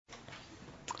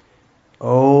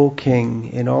O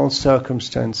King, in all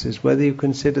circumstances, whether you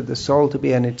consider the soul to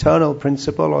be an eternal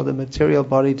principle, or the material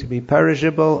body to be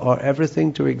perishable, or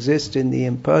everything to exist in the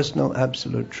impersonal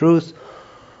absolute truth,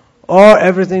 or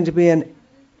everything to be an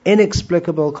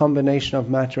inexplicable combination of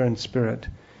matter and spirit,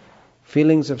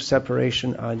 feelings of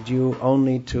separation are due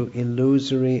only to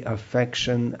illusory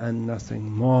affection and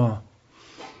nothing more.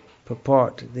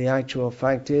 Purport: the actual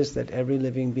fact is that every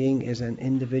living being is an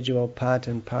individual part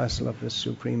and parcel of the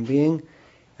Supreme Being,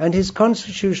 and his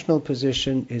constitutional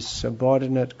position is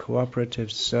subordinate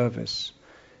cooperative service.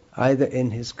 Either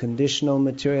in his conditional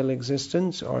material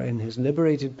existence or in his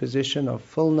liberated position of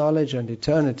full knowledge and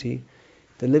eternity,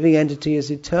 the living entity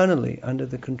is eternally under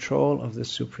the control of the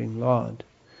Supreme Lord.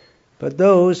 But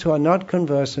those who are not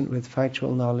conversant with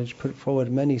factual knowledge put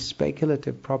forward many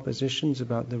speculative propositions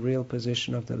about the real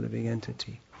position of the living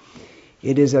entity.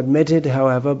 It is admitted,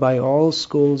 however, by all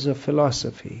schools of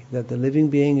philosophy that the living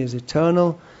being is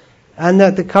eternal, and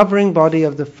that the covering body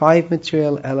of the 5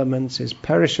 material elements is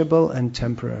perishable and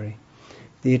temporary.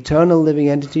 The eternal living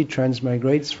entity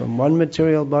transmigrates from one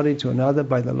material body to another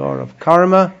by the law of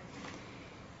karma,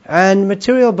 and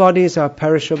material bodies are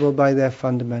perishable by their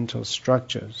fundamental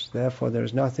structures. Therefore, there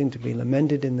is nothing to be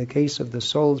lamented in the case of the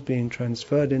souls being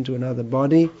transferred into another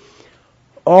body,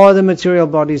 or the material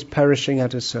bodies perishing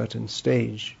at a certain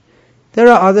stage. There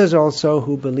are others also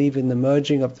who believe in the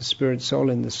merging of the spirit soul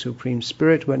in the Supreme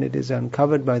Spirit when it is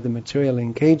uncovered by the material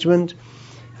engagement,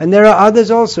 and there are others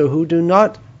also who do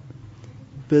not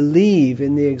believe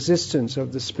in the existence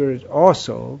of the spirit or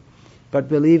soul, but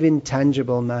believe in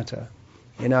tangible matter.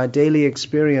 In our daily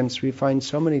experience, we find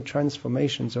so many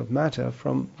transformations of matter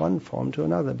from one form to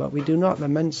another, but we do not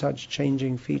lament such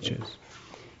changing features.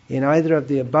 In either of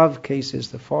the above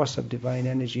cases, the force of divine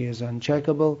energy is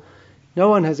uncheckable. No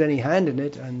one has any hand in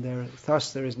it, and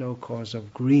thus there is no cause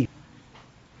of grief.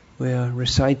 We are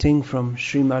reciting from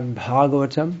Srimad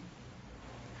Bhagavatam,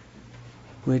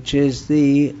 which is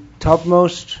the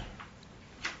topmost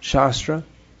shastra,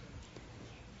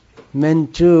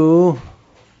 meant to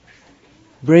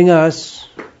bring us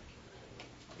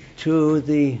to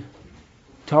the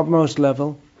topmost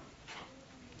level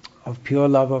of pure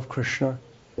love of Krishna.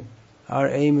 Our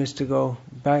aim is to go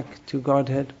back to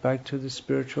Godhead, back to the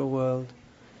spiritual world,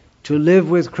 to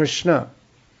live with Krishna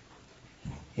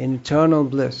in eternal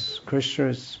bliss. Krishna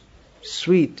is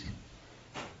sweet,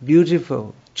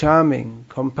 beautiful, charming,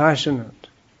 compassionate,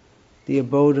 the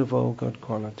abode of all good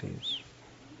qualities.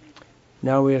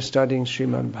 Now we are studying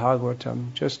Srimad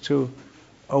Bhagavatam just to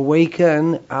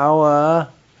awaken our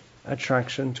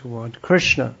attraction toward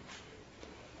Krishna.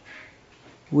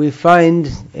 We find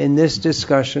in this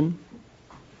discussion,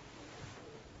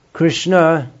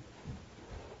 Krishna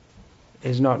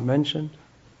is not mentioned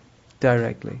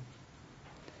directly.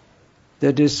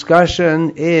 The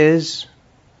discussion is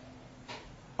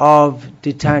of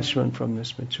detachment from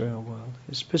this material world,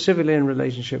 specifically in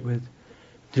relationship with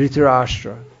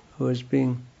Dhritarashtra, who is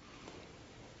being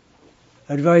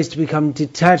advised to become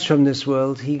detached from this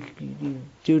world. He,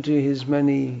 due to his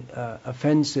many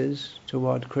offenses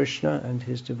toward Krishna and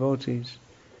his devotees,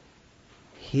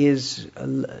 his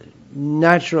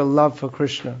natural love for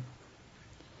Krishna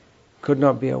could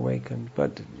not be awakened,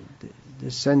 but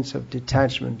the sense of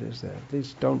detachment is there.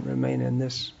 Please don't remain in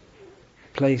this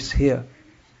place here.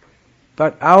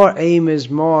 But our aim is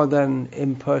more than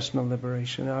impersonal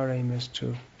liberation. Our aim is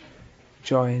to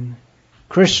join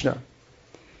Krishna.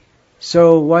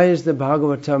 So why is the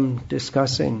Bhagavatam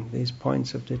discussing these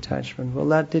points of detachment? Well,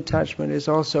 that detachment is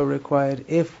also required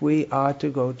if we are to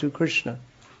go to Krishna.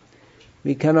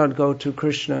 We cannot go to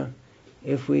Krishna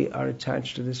if we are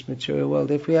attached to this material world.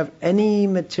 If we have any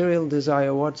material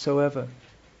desire whatsoever,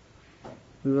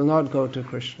 we will not go to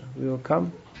Krishna. We will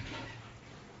come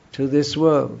to this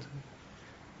world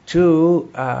to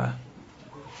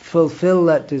fulfill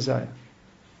that desire.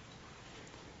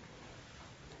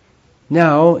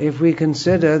 Now, if we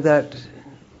consider that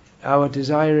our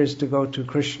desire is to go to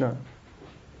Krishna,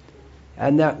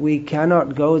 and that we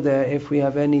cannot go there if we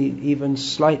have any even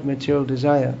slight material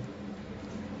desire,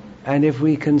 and if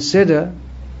we consider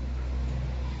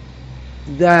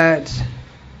that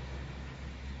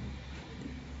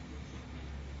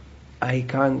I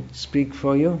can't speak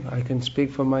for you, I can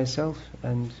speak for myself,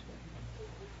 and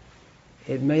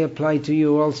it may apply to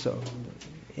you also.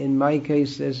 In my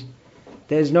case,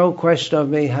 there's no question of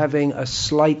me having a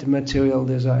slight material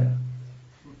desire.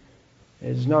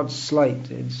 It's not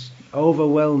slight, it's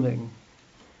overwhelming.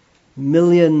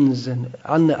 Millions, and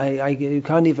you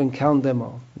can't even count them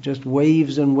all. Just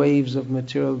waves and waves of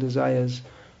material desires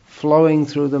flowing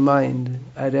through the mind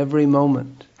at every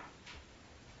moment.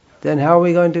 then how are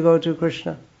we going to go to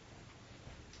Krishna?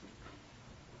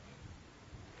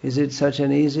 Is it such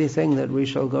an easy thing that we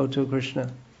shall go to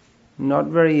Krishna? Not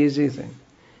very easy thing.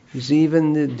 You see,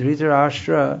 even the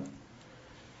Dhritarashtra,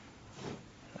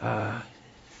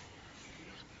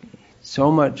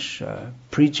 so much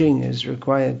preaching is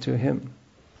required to him.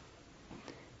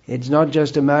 It's not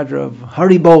just a matter of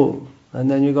Hari Bol,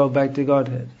 and then you go back to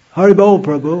Godhead. Hari Bol,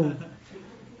 Prabhu.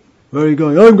 Where are you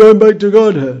going? I'm going back to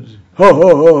Godhead. Ho,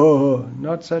 ho, ho, ho, ho.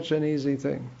 Not such an easy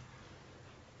thing.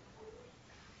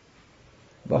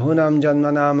 Bahunam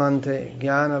janmanamante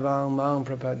jnanavang mang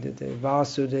prapadyate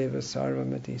vasudeva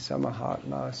sarvamati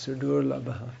samahatma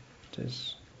sudurlabha.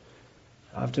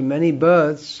 After many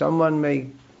births, someone may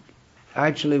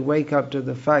actually wake up to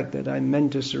the fact that I'm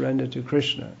meant to surrender to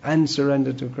Krishna and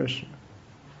surrender to Krishna.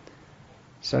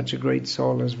 Such a great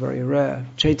soul is very rare.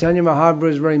 Chaitanya Mahaprabhu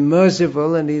is very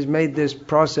merciful, and he's made this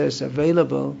process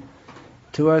available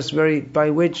to us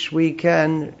by which we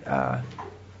can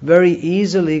very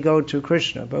easily go to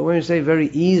Krishna. But when we say very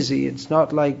easy, it's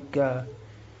not like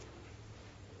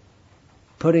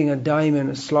putting a dime in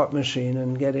a slot machine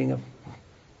and getting a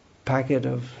packet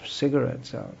of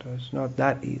cigarettes out. It's not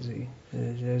that easy.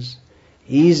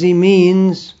 Easy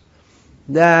means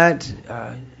that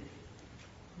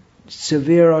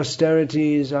severe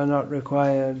austerities are not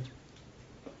required.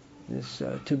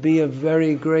 To be a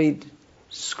very great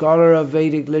scholar of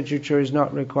Vedic literature is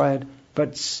not required,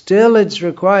 but still it's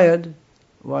required.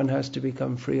 One has to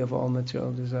become free of all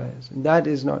material desires, and that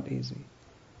is not easy.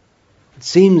 It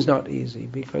seems not easy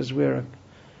because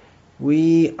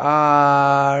we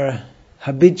are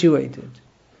habituated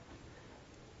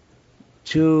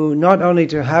to not only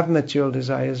to have material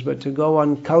desires, but to go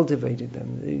on cultivating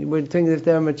them. You would think that if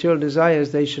there are material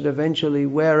desires, they should eventually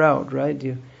wear out, right?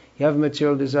 You have a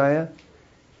material desire,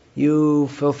 you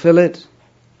fulfill it,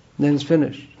 then it's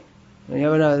finished. And you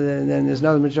have another, then there's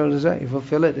another material desire, you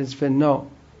fulfill it, it's finished. No.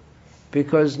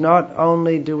 Because not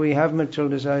only do we have material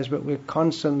desires, but we're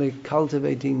constantly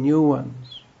cultivating new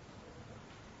ones.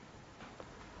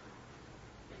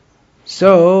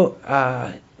 So,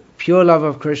 pure love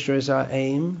of Krishna is our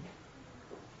aim,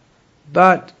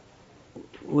 but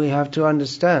we have to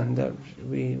understand that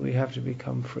we have to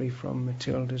become free from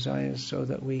material desires so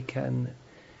that we can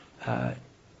have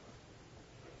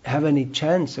any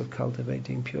chance of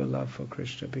cultivating pure love for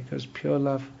Krishna, because pure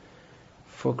love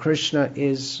for Krishna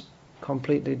is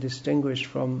completely distinguished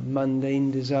from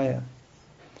mundane desire.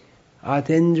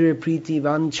 Atendriya priti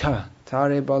vancha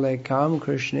tare bale kam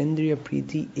krishnendriya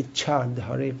priti ichha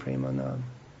dhare premanam.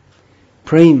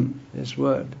 Prem, this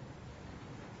word,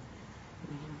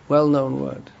 well-known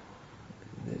word,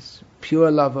 this pure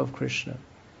love of Krishna,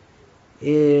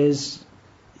 is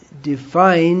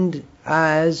defined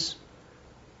as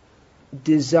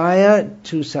desire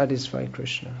to satisfy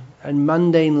Krishna. And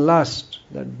mundane lust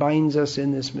that binds us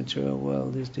in this material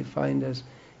world is defined as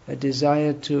a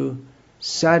desire to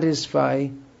satisfy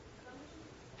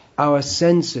our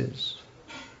senses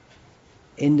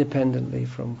independently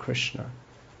from Krishna.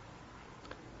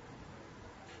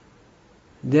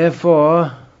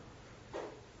 Therefore,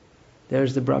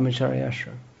 there's the Brahmacarya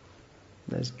ashram.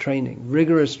 There's training,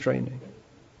 rigorous training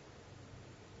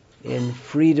in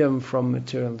freedom from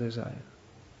material desire.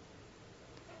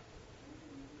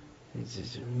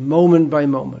 It's moment by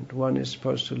moment one is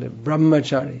supposed to live.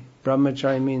 Brahmachari.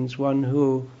 Brahmachari means one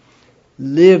who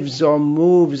lives or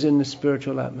moves in the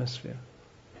spiritual atmosphere.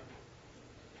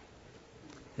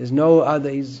 There's no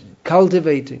other. He's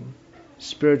cultivating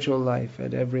spiritual life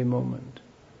at every moment.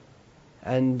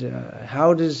 And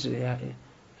how does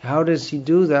he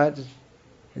do that?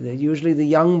 Usually the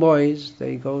young boys,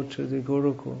 they go to the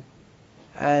Gurukul.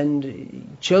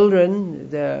 And children,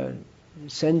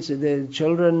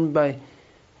 children by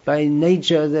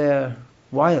nature, they're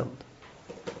wild.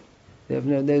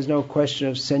 There's no question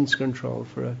of sense control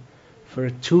for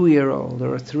a 2-year-old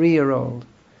or a 3-year-old.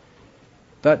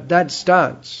 But that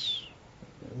starts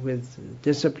with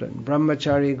discipline.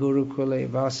 Brahmachari gurukule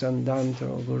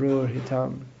vasandanto gurur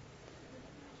hitam.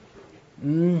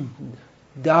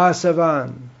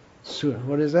 Dasavan.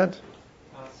 What is that?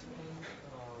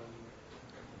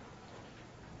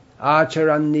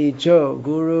 Acharani cho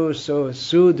guru so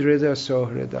sudrida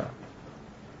sohrida.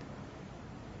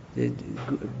 The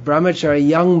brahmachari,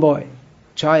 young boy,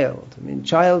 child.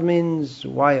 Child means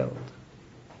wild.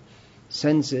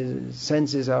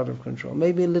 Senses out of control.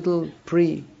 Maybe a little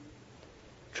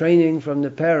pre-training from the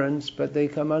parents, but they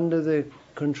come under the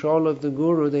control of the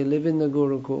guru. They live in the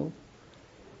Gurukul,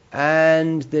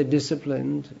 and they're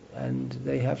disciplined, and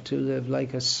they have to live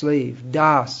like a slave.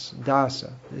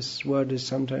 Dasa. This word is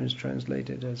sometimes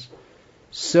translated as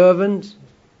servant.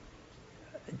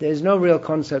 There's no real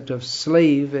concept of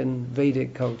slave in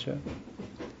Vedic culture,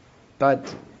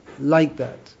 but like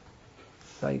that,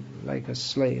 like a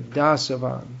slave.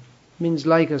 Dasavan means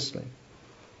like a slave.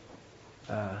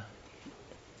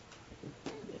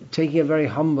 Taking a very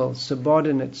humble,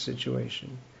 subordinate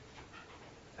situation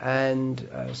and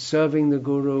serving the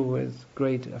Guru with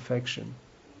great affection.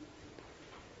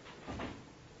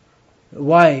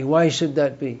 Why? Why should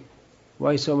that be?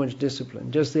 Why so much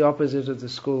discipline? Just the opposite of the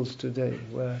schools today,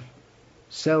 where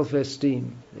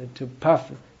self-esteem,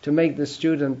 to make the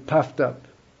student puffed up,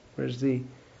 whereas the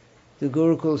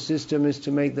Gurukul system is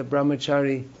to make the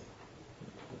brahmachari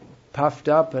puffed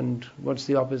up, and what's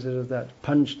the opposite of that?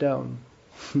 Punched down.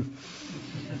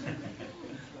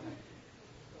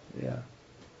 Yeah.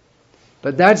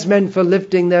 But that's meant for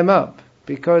lifting them up,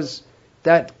 because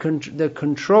the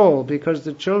control, because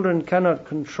the children cannot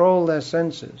control their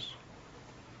senses.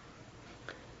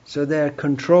 So they're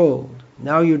controlled.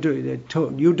 Now you do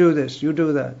you do this, you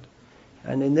do that.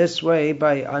 And in this way,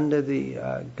 under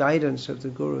the guidance of the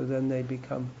Guru, then they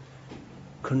become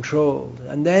controlled.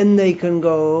 And then they can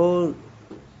go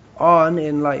on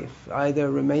in life, either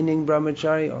remaining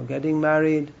brahmachari or getting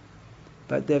married,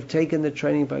 but they've taken the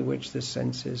training by which the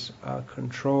senses are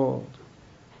controlled,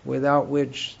 without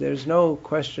which there's no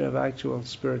question of actual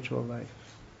spiritual life.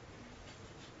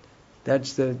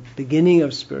 That's the beginning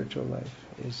of spiritual life,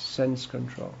 is sense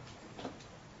control.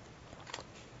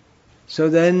 So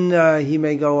then he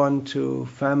may go on to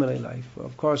family life.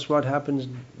 Of course, what happens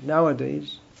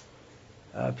nowadays,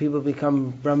 people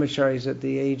become brahmacharis at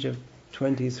the age of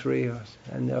 23,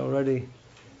 and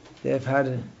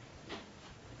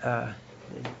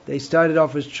they started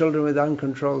off as children with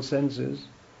uncontrolled senses,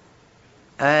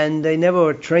 and they never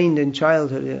were trained in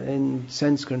childhood in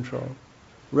sense control.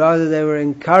 Rather, they were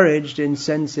encouraged in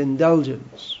sense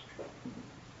indulgence.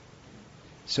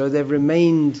 So they've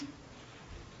remained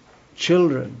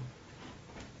children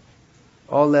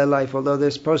all their life, although they're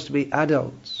supposed to be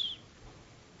adults.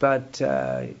 But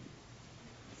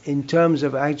in terms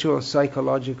of actual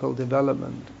psychological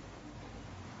development,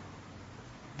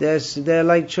 they're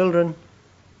like children.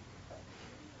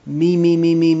 Me, me,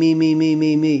 me, me, me, me, me,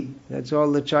 me, me. That's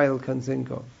all the child can think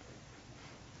of.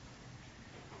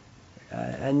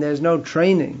 And there's no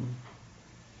training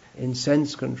in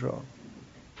sense control.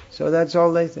 So that's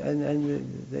all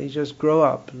and they just grow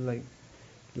up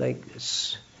like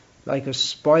a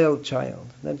spoiled child.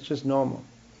 That's just normal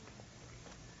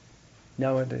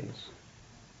nowadays.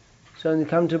 So when they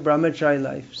come to brahmachari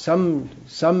life, some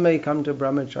may come to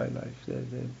brahmachari life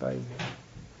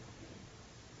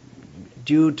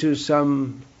due to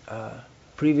some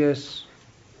previous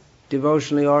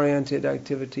devotionally oriented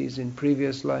activities in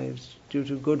previous lives, due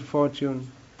to good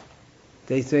fortune.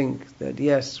 They think that,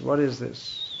 yes, what is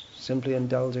this? Simply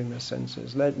indulging the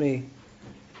senses. Let me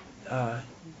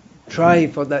try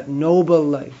for that noble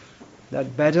life,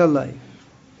 that better life,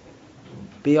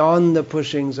 beyond the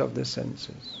pushings of the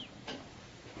senses.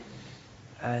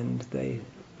 And they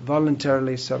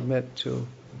voluntarily submit to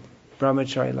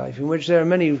brahmachari life, in which there are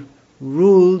many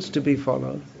rules to be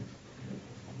followed.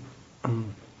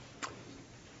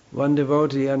 One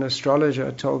devotee, an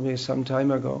astrologer, told me some time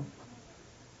ago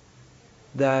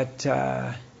that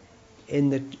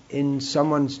in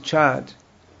someone's chart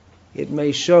it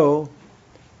may show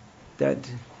that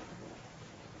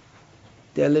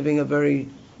they're living a very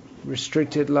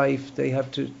restricted life. They have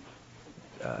to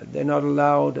they're not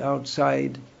allowed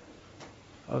outside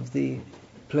of the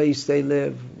place they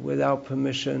live without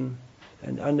permission,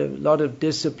 and under a lot of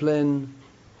discipline.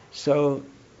 So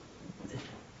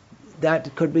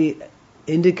that could be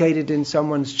indicated in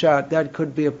someone's chart. That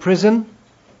could be a prison,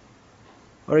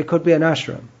 or it could be an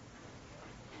ashram.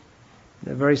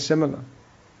 They're very similar. Of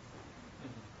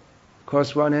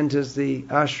course, one enters the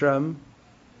ashram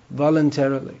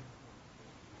voluntarily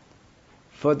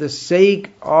for the sake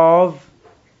of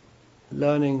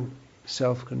learning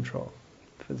self-control,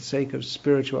 for the sake of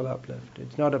spiritual uplift.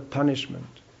 It's not a punishment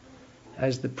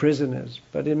as the prison is,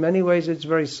 but in many ways it's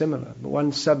very similar.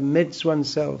 One submits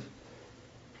oneself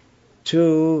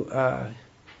to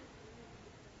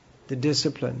the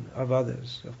discipline of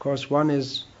others. Of course,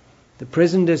 the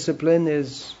prison discipline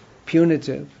is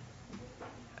punitive,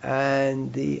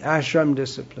 and the ashram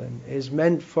discipline is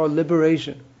meant for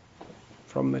liberation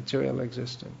from material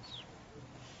existence.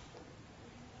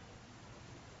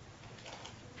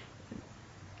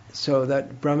 So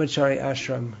that brahmachari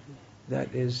ashram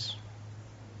that is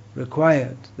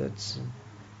required, that's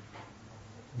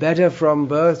better from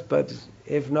birth, but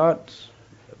if not,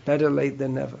 better late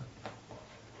than never.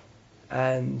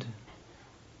 And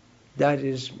that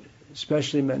is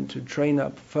especially meant to train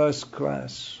up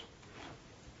first-class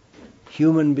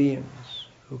human beings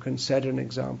who can set an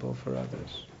example for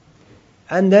others.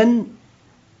 And then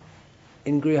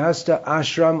in Grihastha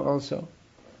ashram also,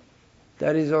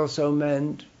 that is also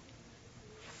meant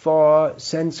for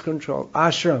sense control.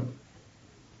 Ashram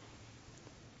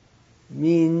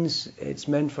means it's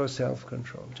meant for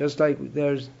self-control. Just like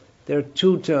there are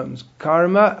two terms,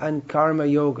 karma and karma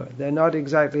yoga. They're not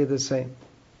exactly the same.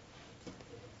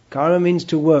 Karma means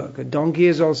to work. A donkey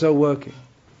is also working.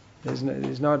 A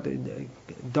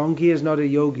donkey is not a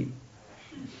yogi.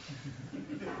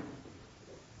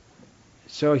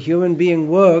 So a human being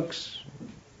works,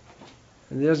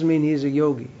 and it doesn't mean he's a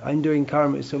yogi. I'm doing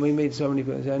karma. So we meet so many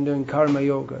people say, I'm doing karma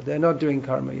yoga. They're not doing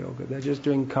karma yoga. They're just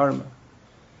doing karma.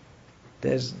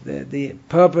 The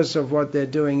purpose of what they're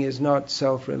doing is not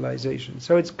self-realization.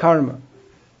 So it's karma.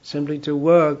 Simply to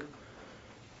work.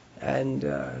 And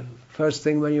first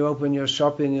thing when you open your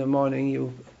shop in the morning,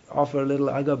 you offer a little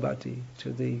agarbatti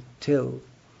to the till.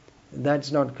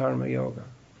 That's not karma yoga.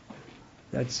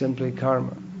 That's simply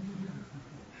karma.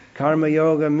 Karma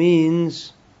yoga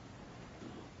means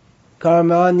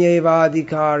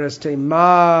karmanyevadhikaraste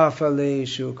ma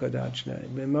phaleshu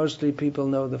kadachna. Mostly people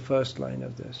know the first line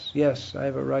of this. Yes, I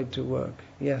have a right to work.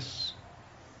 Yes.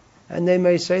 And they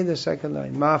may say the second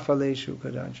line, ma phaleshu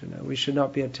kadachna. We should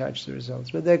not be attached to the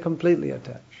results. But they're completely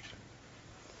attached.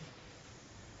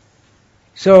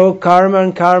 So karma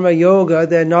and karma yoga,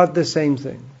 they're not the same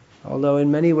thing. Although in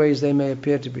many ways they may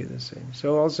appear to be the same.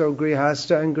 So also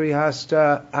grihastha and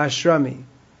grihastha ashrami,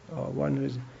 or one who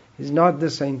is not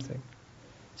the same thing.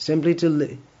 Simply to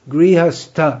live,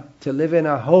 grihastha, to live in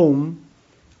a home,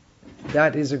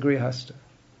 that is a grihastha.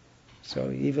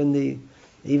 So even the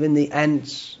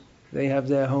ants, they have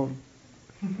their home.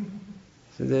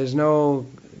 So there's no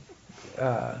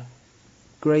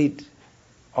great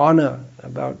honor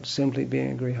about simply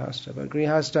being a grihastha. But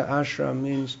grihastha ashram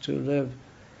means to live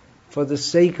for the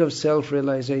sake of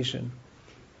self-realization.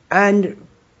 And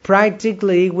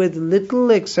practically, with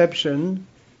little exception,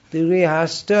 the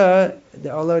grihastha,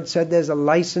 although it said there's a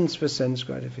license for sense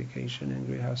gratification in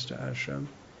grihastha ashram,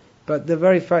 but the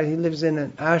very fact he lives in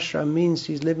an ashram means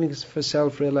he's living for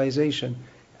self-realization.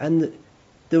 And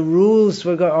the rules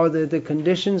for God, or the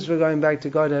conditions for going back to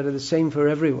Godhead are the same for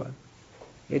everyone.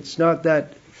 It's not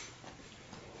that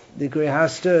the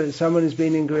grihastha, someone has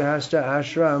been in grihastha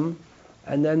ashram,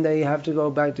 and then they have to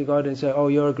go back to God and say, oh,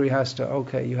 you're a grihastha,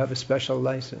 okay, you have a special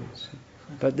license.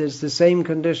 But there's the same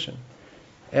condition.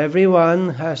 Everyone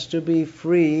has to be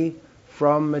free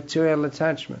from material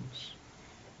attachments,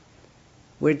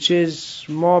 which is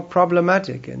more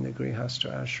problematic in the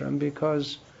grihastha ashram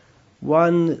because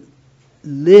one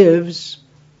lives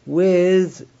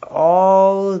with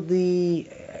all the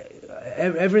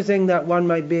everything that one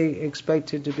might be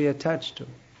expected to be attached to.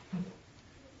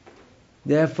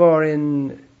 Therefore,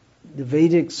 in the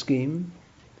Vedic scheme,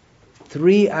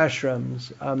 3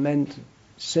 ashrams are meant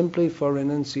simply for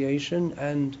renunciation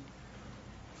and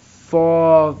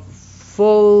for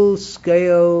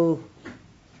full-scale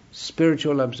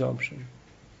spiritual absorption.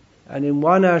 And in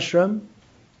 1 ashram,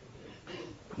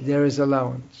 there is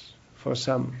allowance for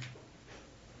some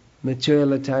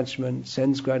material attachment,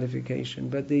 sense gratification.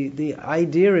 But the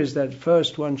idea is that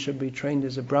first one should be trained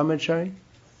as a brahmachari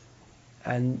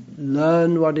and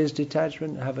learn what is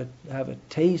detachment, have a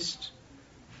taste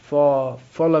for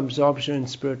full absorption in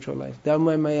spiritual life. Then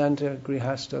one may enter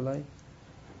grihastha life,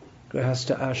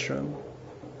 grihastha ashram.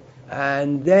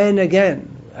 And then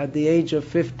again, at the age of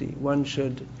 50, one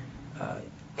should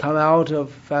come out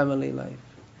of family life,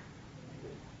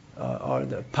 or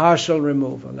the partial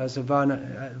removal as a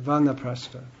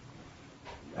vanaprastha.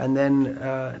 And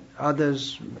then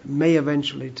others may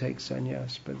eventually take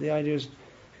sannyas. But the idea is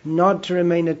not to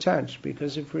remain attached,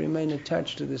 because if we remain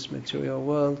attached to this material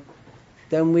world,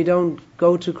 then we don't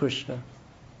go to Krishna.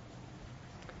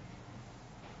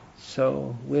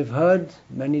 So we've heard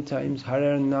many times,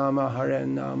 Hare Nama, Hare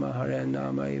Nama, Hare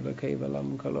Nama, Eva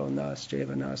Kevalam Kalo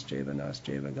Nastyeva, Nastyeva,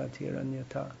 Nastyeva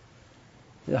Gatiranyata.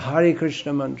 The Hare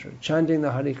Krishna mantra, chanting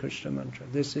the Hare Krishna mantra.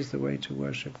 This is the way to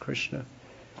worship Krishna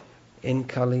in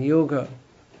Kali Yuga.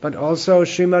 But also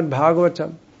Srimad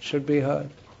Bhagavatam should be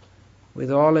heard with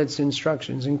all its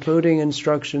instructions, including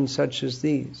instructions such as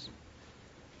these.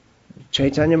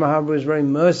 Chaitanya Mahaprabhu is very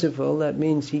merciful. That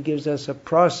means he gives us a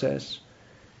process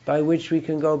by which we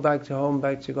can go back to home,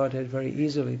 back to Godhead very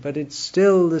easily. But it's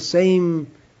still the same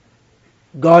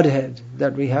Godhead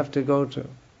that we have to go to,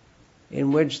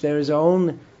 in which there is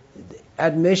only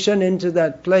admission into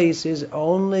that place is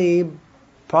only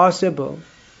possible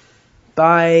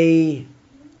by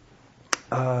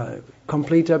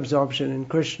complete absorption in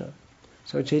Krishna.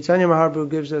 So Chaitanya Mahaprabhu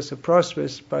gives us a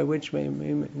process by which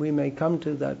we may come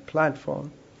to that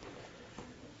platform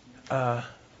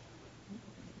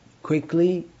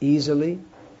quickly, easily,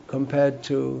 compared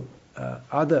to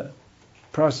other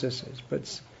processes.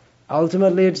 But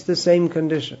ultimately it's the same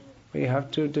condition. We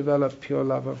have to develop pure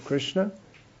love of Krishna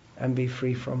and be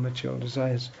free from material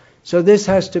desires. So this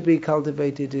has to be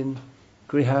cultivated in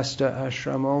Grihastha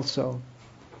ashram also.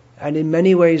 And in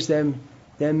many ways there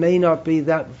may not be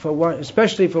that, for one,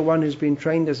 especially for one who's been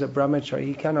trained as a brahmachari,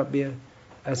 he cannot be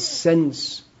a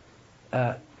sense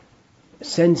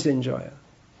enjoyer.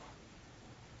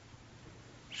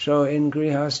 So in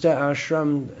Grihastha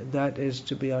ashram, that is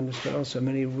to be understood also,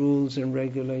 many rules and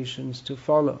regulations to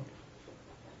follow.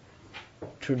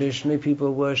 Traditionally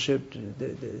people worshipped,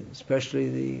 especially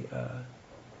the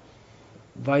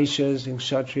Vaishyas and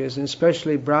Kshatriyas, and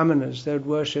especially Brahmanas, they would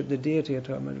worship the deity at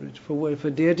home. For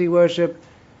deity worship,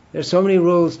 there's so many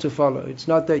rules to follow. It's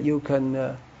not that you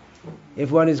can,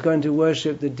 if one is going to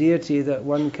worship the deity, that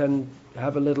one can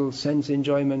have a little sense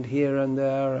enjoyment here and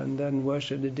there and then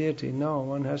worship the deity. No,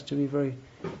 one has to be very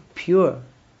pure.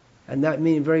 And that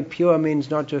means very pure means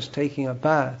not just taking a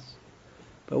bath,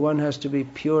 but one has to be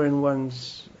pure in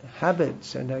one's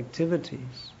habits and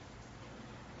activities.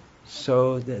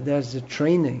 So there's the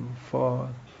training for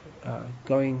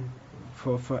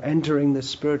for entering the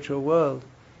spiritual world.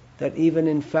 That even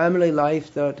in family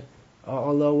life, that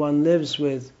although one lives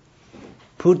with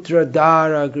putra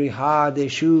dara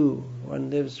grihadeshu, one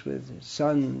lives with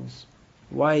sons,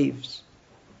 wives,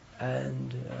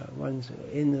 and one's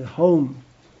in the home,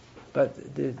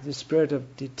 but the spirit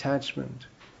of detachment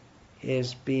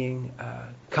is being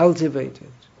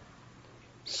cultivated.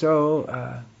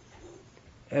 So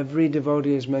every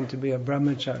devotee is meant to be a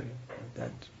brahmachari.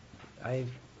 That I've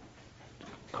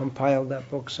compiled that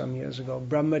book some years ago,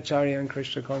 Brahmacarya and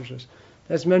Krishna Consciousness.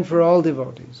 That's meant for all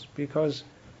devotees, because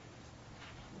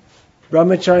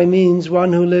brahmachari means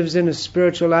one who lives in a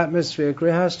spiritual atmosphere.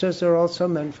 Grihasthas are also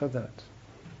meant for that.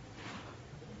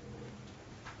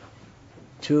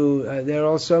 They're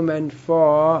also meant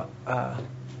for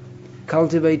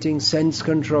cultivating sense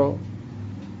control,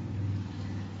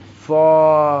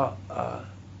 for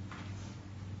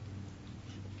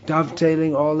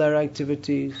dovetailing all their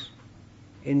activities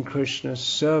in Krishna's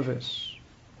service,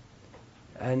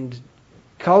 and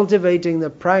cultivating the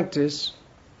practice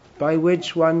by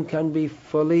which one can be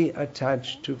fully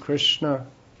attached to Krishna.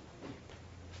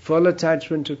 Full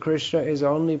attachment to Krishna is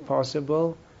only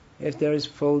possible if there is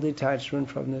full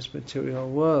detachment from this material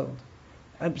world.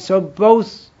 And so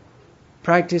both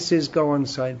practices go on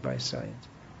side by side.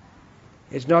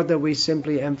 It's not that we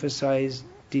simply emphasize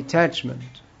detachment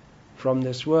from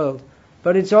this world,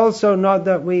 but it's also not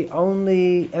that we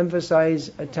only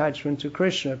emphasize attachment to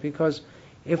Krishna, because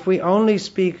if we only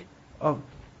speak of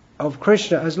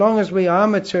Krishna, as long as we are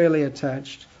materially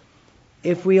attached,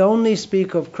 if we only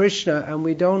speak of Krishna and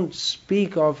we don't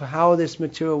speak of how this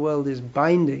material world is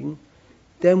binding,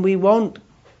 then we won't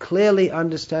clearly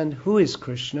understand who is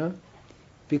Krishna,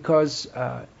 because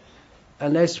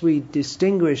unless we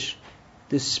distinguish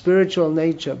the spiritual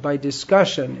nature by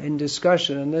discussion,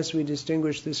 unless we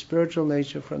distinguish the spiritual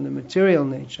nature from the material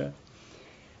nature,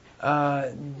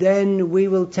 then we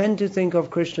will tend to think of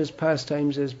Krishna's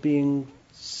pastimes as being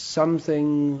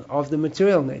something of the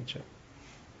material nature.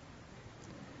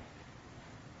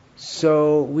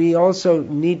 So we also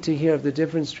need to hear of the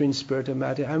difference between spirit and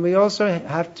matter, and we also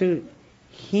have to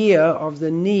hear of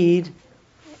the need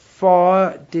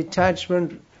for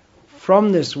detachment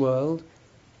from this world,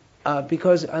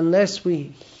 because unless we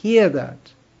hear that,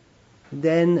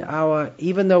 then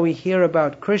even though we hear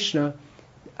about Krishna,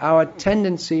 our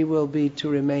tendency will be to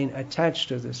remain attached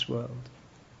to this world.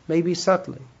 Maybe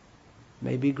subtly,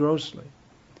 maybe grossly.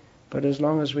 But as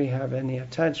long as we have any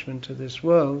attachment to this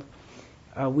world,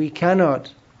 we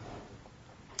cannot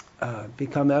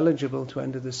become eligible to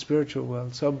enter the spiritual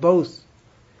world. So both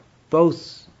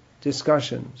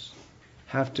discussions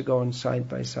have to go on side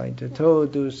by side. Tato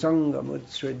du sangam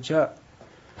utsrija.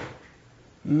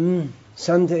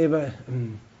 Santa eva.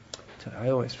 I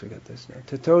always forget this now.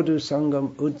 Tato du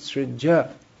sangam utsrija.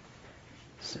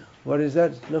 What is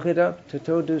that? Look it up.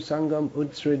 Tato du sangam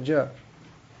utsrija.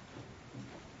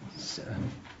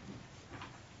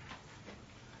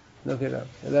 Look it up.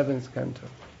 11th canto.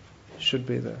 Should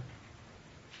be there.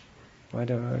 Why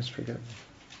do I always forget?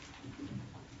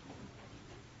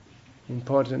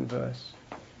 Important verse.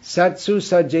 Satsu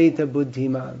sajeta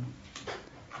buddhiman.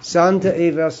 Santa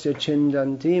evasya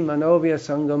chindanti manovya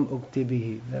sangam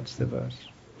uktibihi. That's the verse.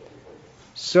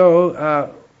 So,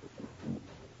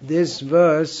 this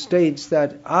verse states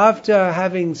that after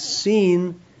having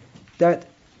seen that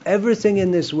everything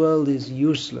in this world is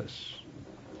useless,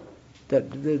 that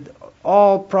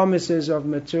all promises of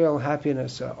material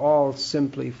happiness are all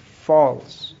simply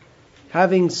false,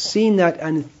 having seen that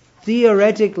and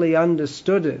theoretically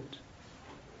understood it,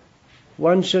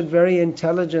 one should very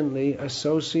intelligently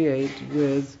associate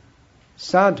with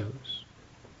sadhus.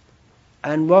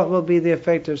 And what will be the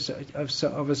effect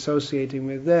of associating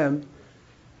with them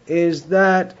is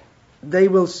that they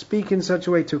will speak in such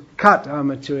a way to cut our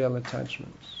material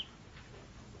attachments.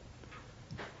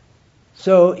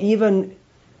 So even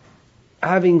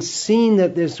having seen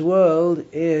that this world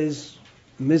is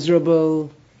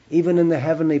miserable, even in the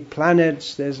heavenly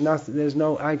planets there's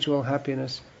no actual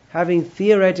happiness, having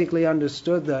theoretically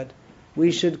understood that,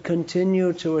 we should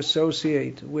continue to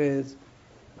associate with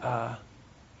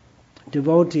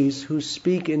devotees who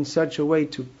speak in such a way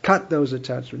to cut those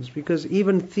attachments, because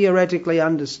even theoretically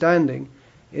understanding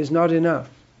is not enough.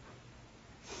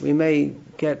 We may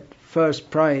get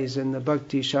first prize in the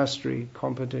Bhakti Shastri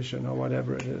competition or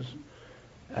whatever it is,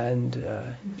 and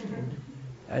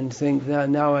think that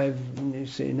now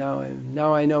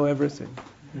I know everything.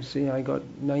 You see, I got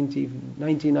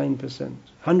 99%,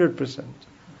 100%.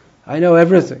 I know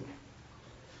everything.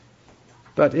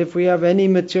 But if we have any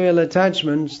material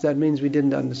attachments, that means we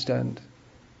didn't understand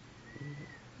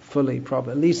fully,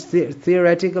 properly. At least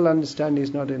theoretical understanding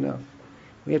is not enough.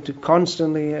 We have to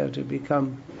constantly have to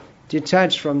become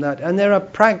detached from that. And there are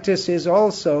practices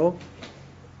also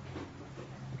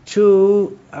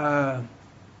to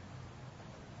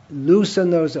loosen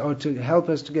those, or to help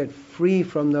us to get free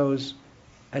from those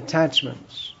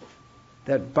attachments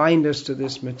that bind us to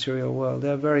this material world.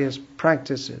 There are various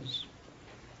practices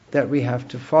that we have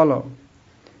to follow.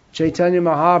 Chaitanya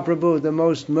Mahaprabhu, the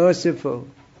most merciful,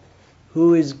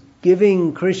 who is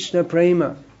giving Krishna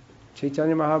prema.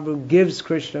 Chaitanya Mahaprabhu gives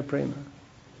Krishna prema.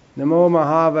 Namo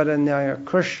Mahavaranyaya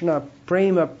Krishna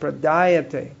prema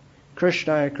pradayate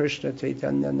Krishnaya Krishna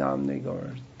Chaitanya namne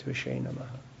gaur tushe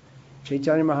namaha.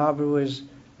 Chaitanya Mahaprabhu is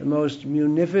the most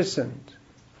munificent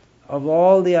of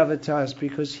all the avatars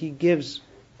because he gives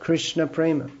Krishna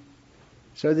prema.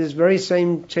 So this very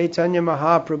same Chaitanya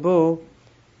Mahaprabhu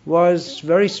was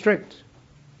very strict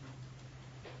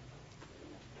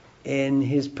in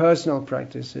his personal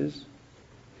practices,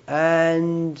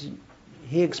 and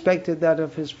he expected that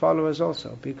of his followers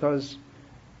also, because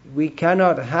we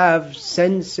cannot have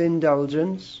sense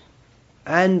indulgence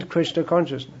and Krishna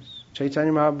consciousness.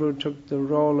 Chaitanya Mahaprabhu took the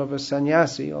role of a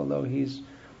sannyasi, although he's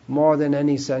more than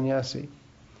any sannyasi.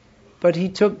 But he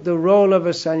took the role of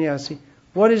a sannyasi.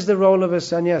 What is the role of a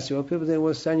sannyasi? Well, people think,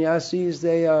 well, sannyasis,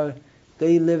 they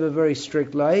live a very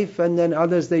strict life, and then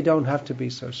others, they don't have to be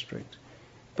so strict.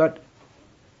 But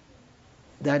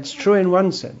that's true in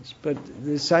one sense. But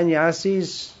the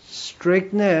sannyasi's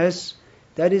strictness,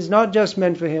 that is not just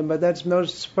meant for him, but that's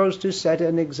supposed to set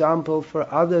an example for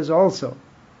others also.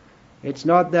 It's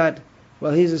not that,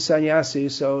 well, he's a sannyasi,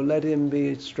 so let him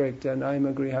be strict, and I'm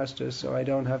a grihastha, so I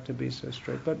don't have to be so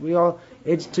strict. But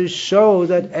it's to show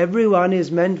that everyone is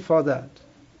meant for that.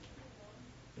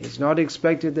 It's not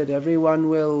expected that everyone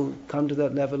will come to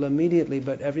that level immediately,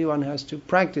 but everyone has to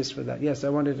practice for that. Yes, I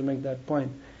wanted to make that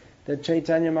point. That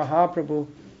Chaitanya Mahaprabhu,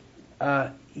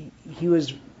 he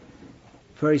was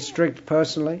very strict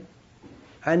personally,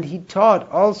 and he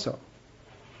taught also.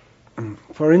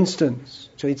 For instance,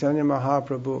 Chaitanya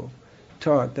Mahaprabhu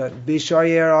taught that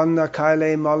Bishayer anna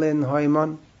kaile malin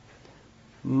hoiman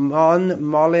man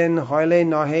malin hoile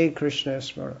nahe Krishna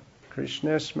smaran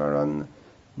Krishna smaran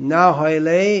na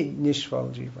hoile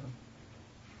nishval jivan.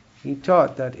 He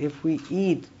taught that if we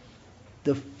eat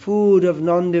the food of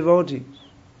non-devotees,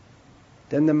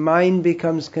 then the mind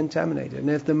becomes contaminated. And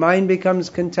if the mind becomes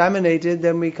contaminated,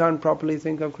 then we can't properly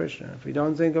think of Krishna. If we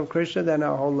don't think of Krishna, then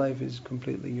our whole life is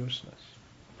completely useless.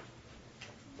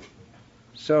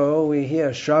 So we hear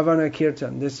Shravana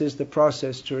Kirtan. This is the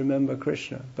process to remember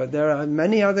Krishna. But there are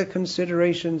many other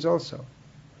considerations also.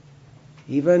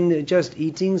 Even just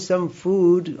eating some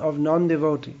food of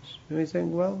non-devotees. We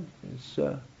think, well,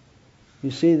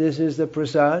 you see, this is the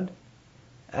prasad.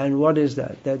 And what is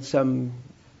that? That's some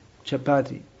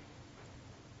chapati.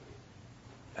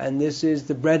 And this is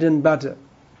the bread and butter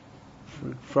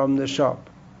from the shop.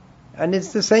 And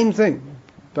it's the same thing,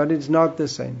 but it's not the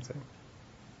same thing.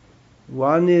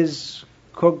 One is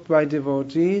cooked by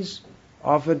devotees,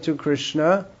 offered to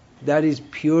Krishna, that is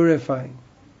purifying.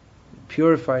 It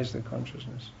purifies the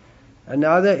consciousness.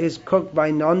 Another is cooked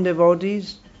by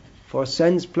non-devotees for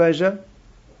sense pleasure,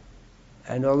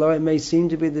 and although it may seem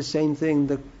to be the same thing,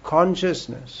 the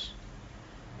consciousness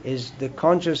is the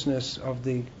consciousness of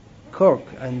the cook,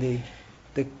 and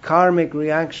the karmic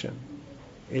reaction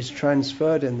is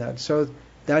transferred in that. So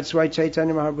that's why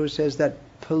Chaitanya Mahaprabhu says that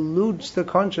pollutes the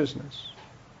consciousness.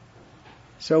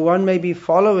 So one may be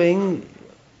following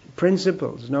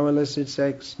principles, no illicit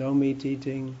sex, no meat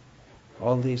eating,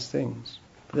 all these things.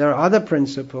 But there are other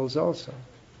principles also,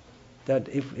 that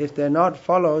if they're not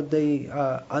followed, they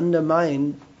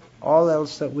undermine all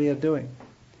else that we are doing.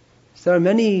 So there are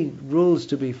many rules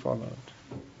to be followed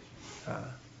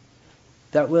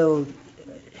that will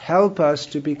help us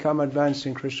to become advanced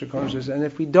in Krishna consciousness. And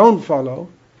if we don't follow,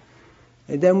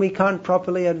 then we can't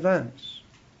properly advance.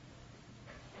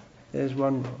 There's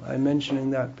one rule. I'm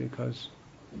mentioning that because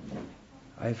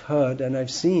I've heard and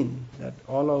I've seen that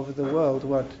all over the world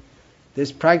what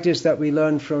this practice that we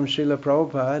learned from Srila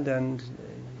Prabhupada, and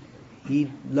he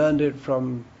learned it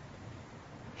from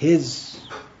his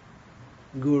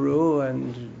guru,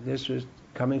 and this was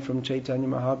coming from Chaitanya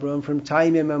Mahaprabhu, and from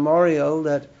time immemorial,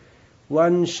 that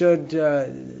one should,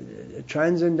 a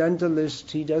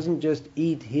transcendentalist, he doesn't just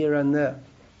eat here and there.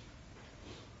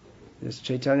 This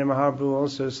Chaitanya Mahaprabhu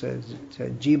also says,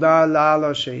 Jiba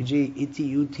lala sheji iti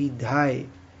uti dhai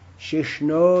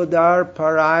Shishnodar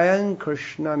parayan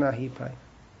Krishna nahipai.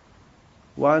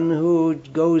 One who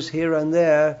goes here and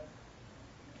there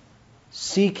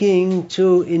seeking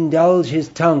to indulge his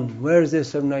tongue. Where is there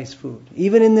some nice food?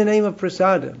 Even in the name of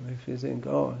prasadam. If you think,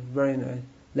 oh, very nice,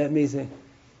 let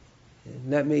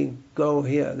me go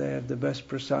here, they have the best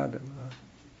prasadam.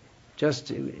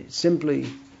 Just simply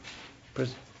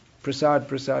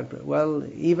prasad. Well,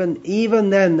 even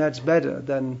then that's better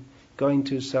than going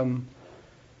to some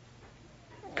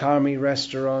Karmi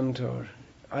restaurant or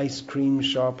ice cream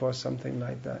shop or something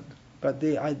like that. But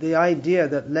the idea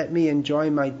that let me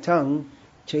enjoy my tongue,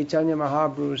 Chaitanya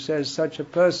Mahaprabhu says such a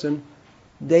person,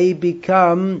 they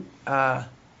become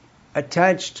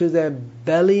attached to their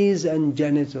bellies and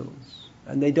genitals,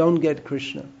 and they don't get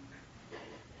Krishna.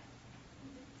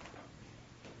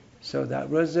 So that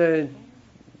was a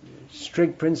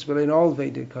strict principle in all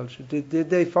Vedic culture. Did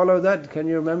they follow that? Can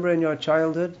you remember in your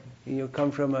childhood? You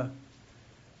come from a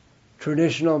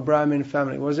traditional Brahmin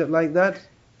family. Was it like that?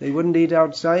 They wouldn't eat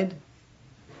outside?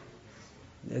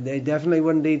 They definitely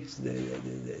wouldn't eat.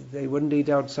 They wouldn't eat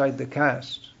outside the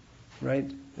caste, right?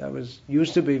 That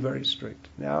used to be very strict.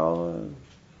 Now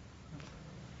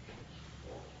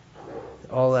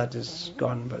all that is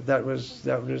gone, but that was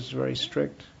very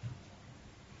strict.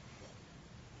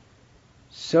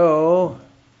 So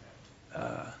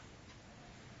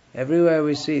everywhere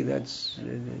we see that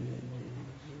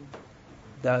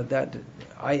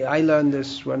I learned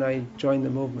this when I joined the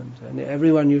movement, and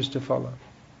everyone used to follow.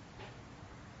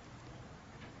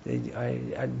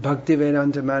 At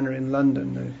Bhaktivedanta Manor in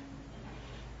London, the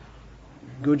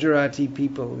Gujarati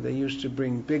people, they used to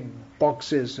bring big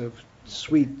boxes of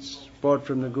sweets bought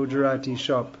from the Gujarati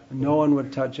shop. No one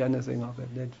would touch anything of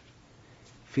it. They'd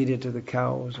feed it to the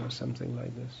cows or something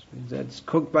like this. That's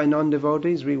cooked by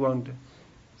non-devotees, we won't.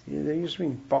 They used to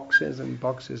bring boxes and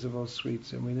boxes of all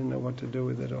sweets, and we didn't know what to do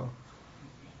with it all.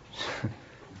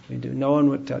 No one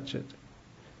would touch it,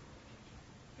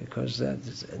 because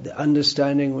the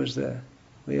understanding was there.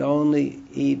 We only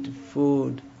eat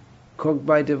food cooked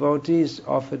by devotees,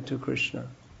 offered to Krishna.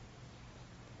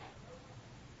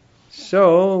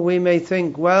 So we may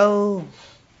think, well,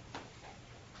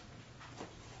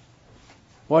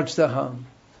 what's the harm?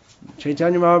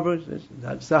 Chaitanya Mahaprabhu says,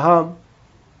 that's the harm.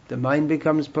 The mind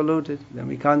becomes polluted, then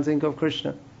we can't think of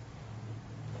Krishna.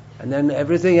 And then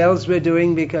everything else we're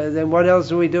doing, because then what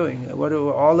else are we doing?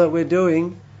 All that we're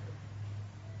doing,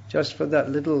 just for that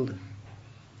little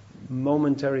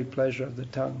momentary pleasure of the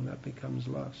tongue, that becomes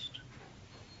lost.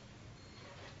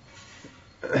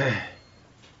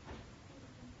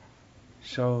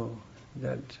 So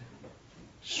that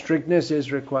strictness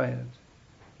is required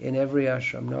in every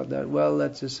ashram. Not that, well,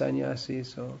 that's a sannyasi,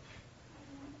 so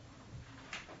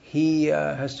he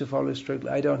has to follow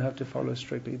strictly. I don't have to follow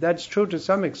strictly. That's true to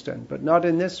some extent, but not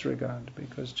in this regard,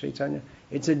 because Chaitanya,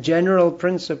 it's a general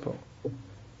principle.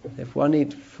 If one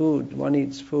eats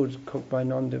food cooked by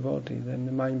non-devotee, then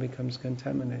the mind becomes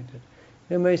contaminated.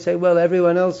 You may say, well,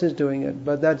 everyone else is doing it,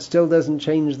 but that still doesn't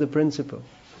change the principle.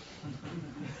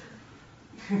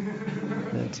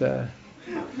 That,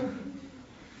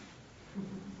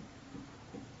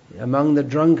 among the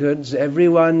drunkards,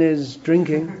 everyone is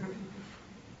drinking.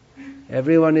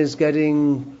 Everyone is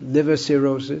getting liver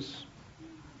cirrhosis.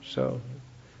 So,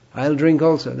 I'll drink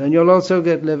also. Then you'll also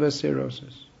get liver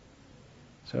cirrhosis.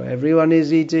 So everyone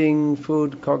is eating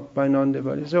food cooked by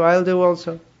non-devotees. So I'll do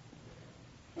also.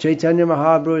 Chaitanya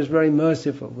Mahaprabhu is very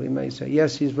merciful, we may say.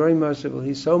 Yes, he's very merciful.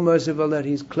 He's so merciful that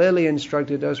he's clearly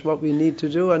instructed us what we need to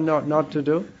do and not to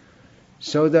do,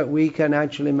 so that we can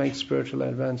actually make spiritual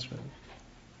advancement.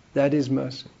 That is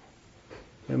mercy.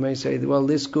 We may say, well,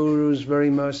 this guru is very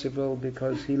merciful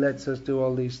because he lets us do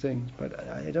all these things. But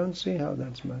I don't see how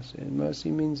that's mercy. And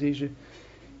mercy means he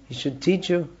should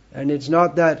teach you. And it's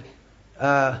not that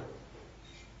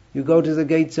you go to the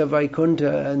gates of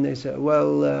Vaikuntha and they say,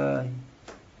 well,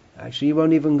 actually you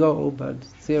won't even go, but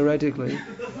theoretically,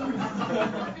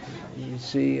 you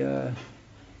see,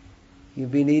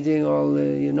 you've been eating all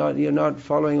the, you're not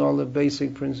following all the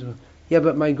basic principles. Yeah,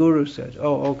 but my guru said,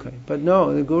 oh, okay. But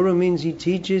no, the guru means he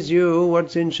teaches you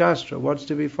what's in Shastra, what's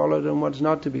to be followed and what's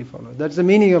not to be followed. That's the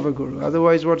meaning of a guru.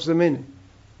 Otherwise, what's the meaning?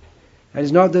 And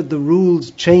it's not that the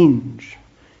rules change.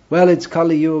 Well, it's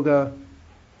Kali Yuga,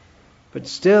 but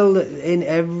still, in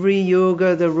every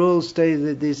yuga, the rules stay.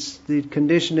 The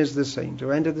condition is the same.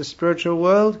 To enter the spiritual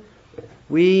world,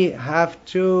 we have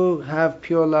to have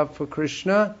pure love for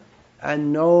Krishna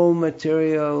and no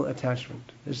material attachment.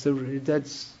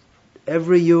 That's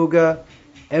every yuga,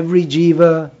 every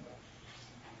jiva.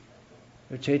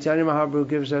 Chaitanya Mahaprabhu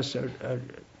gives us a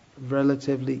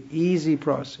relatively easy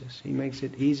process. He makes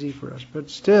it easy for us. But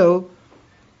still,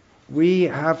 we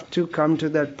have to come to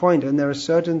that point, and there are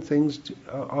certain things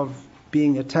of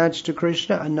being attached to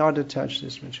Krishna and not attached to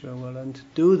this material world. And to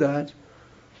do that,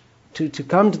 to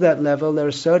come to that level, there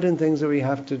are certain things that we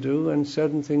have to do and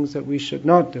certain things that we should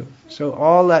not do. So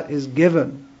all that is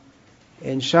given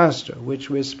in Shastra, which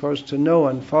we're supposed to know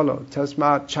and follow.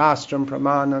 Tasmat Shastram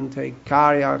Pramanante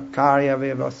Karya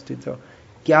Vyavastito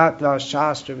Gyatva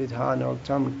Shastra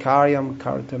Vidhanoktam Karyam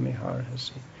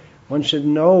Kartamiharhasi. One should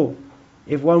know.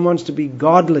 If one wants to be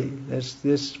godly,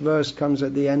 this verse comes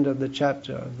at the end of the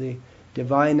chapter of the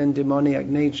divine and demoniac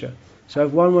nature. So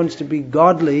if one wants to be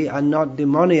godly and not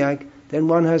demoniac, then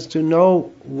one has to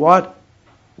know what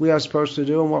we are supposed to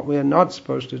do and what we are not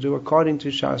supposed to do according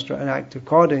to Shastra and act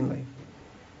accordingly.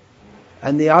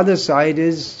 And the other side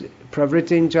is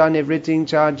pravriting cha nivriting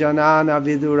cha janana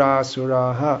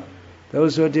vidurasuraha.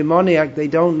 Those who are demoniac, they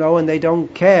don't know and they don't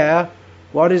care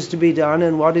what is to be done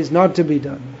and what is not to be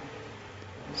done.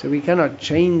 So we cannot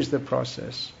change the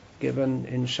process given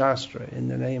in Shastra in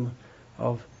the name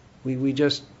of, we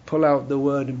just pull out the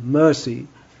word mercy,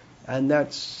 and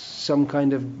that's some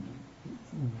kind of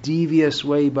devious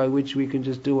way by which we can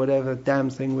just do whatever damn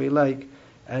thing we like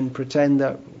and pretend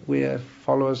that we are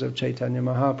followers of Chaitanya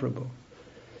Mahaprabhu.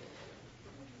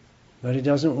 But it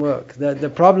doesn't work. The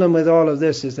problem with all of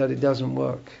this is that it doesn't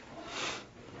work.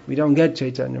 We don't get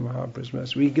Chaitanya Mahaprabhu's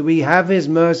mercy. We have his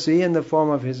mercy in the form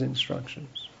of his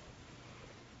instructions.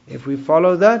 If we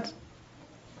follow that,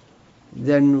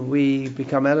 then we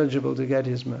become eligible to get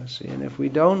his mercy. And if we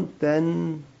don't,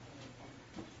 then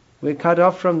we're cut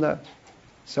off from that.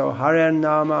 So Haran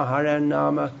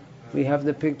Nama, we have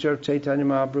the picture of Chaitanya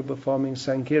Mahaprabhu performing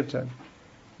Sankirtan.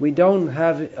 We don't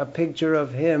have a picture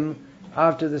of him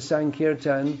after the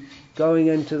Sankirtan going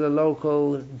into the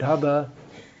local dhaba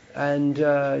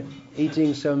and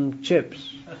eating some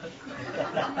chips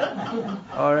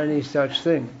or any such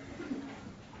thing.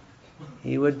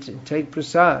 He would take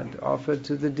prasad offered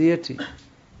to the deity.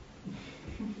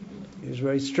 He was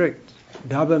very strict.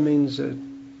 Dhaba means a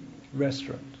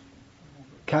restaurant.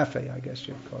 Cafe, I guess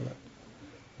you'd call it.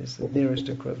 It's the nearest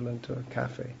equivalent to a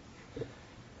cafe.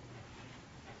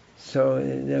 So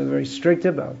they were very strict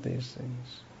about these things.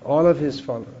 All of his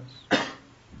followers.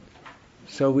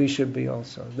 So we should be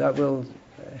also. That will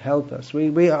help us.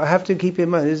 We have to keep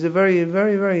in mind, this is a very,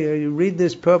 very, very, you read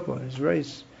this purport, it's very,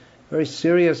 very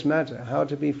serious matter. How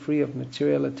to be free of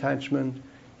material attachment,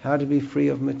 how to be free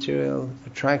of material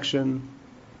attraction.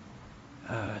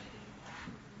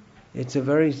 It's a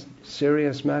very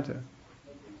serious matter.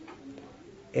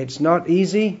 It's not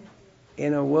easy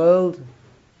in a world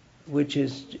which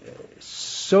is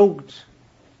soaked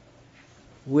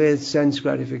with sense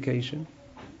gratification.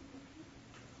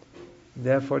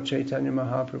 Therefore, Chaitanya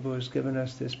Mahaprabhu has given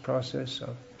us this process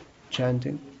of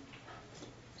chanting.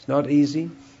 It's not easy,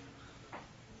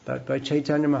 but by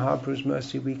Chaitanya Mahaprabhu's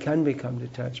mercy we can become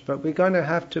detached. But we're going to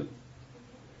have to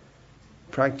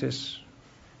practice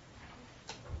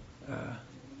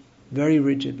very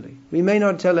rigidly. We may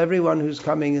not tell everyone who's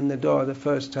coming in the door the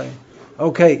first time,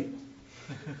 okay,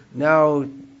 now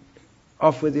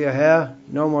off with your hair,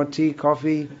 no more tea,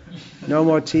 coffee, no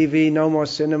more TV, no more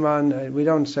cinema. And we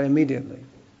don't say immediately.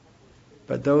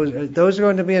 But those who are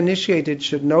going to be initiated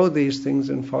should know these things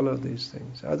and follow these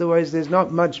things. Otherwise there's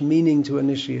not much meaning to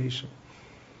initiation.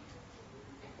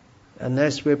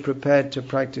 unless we're prepared to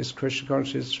practice Krishna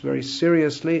consciousness very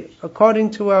seriously,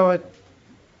 according to our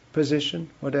position,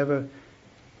 whatever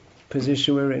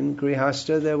position we're in,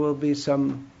 Grihastha, there will be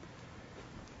some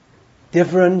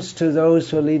difference to those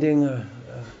who are leading a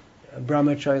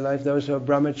Brahmachari life. Those who are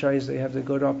Brahmacharis, they have the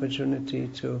good opportunity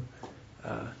to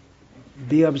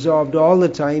be absorbed all the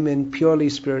time in purely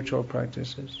spiritual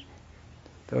practices.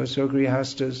 Those who are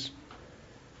Grihasthas,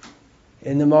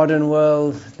 in the modern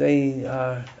world, they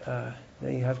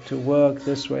have to work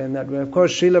this way and that way. Of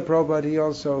course, Srila Prabhupada, he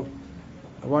also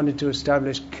wanted to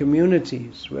establish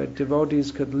communities where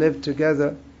devotees could live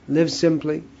together, live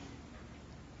simply,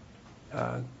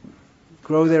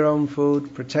 grow their own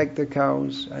food, protect the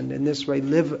cows, and in this way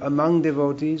live among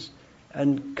devotees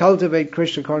and cultivate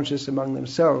Krishna consciousness among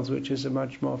themselves, which is a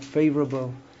much more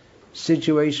favorable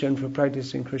situation for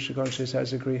practicing Krishna consciousness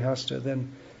as a Grihastha than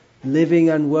living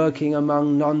and working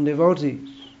among non-devotees.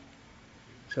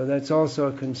 So that's also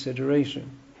a consideration.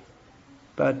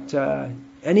 But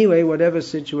anyway, whatever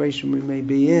situation we may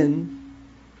be in,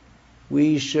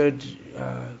 we should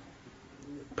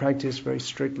practice very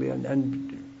strictly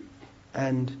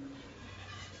and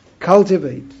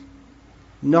cultivate,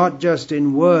 not just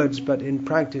in words but in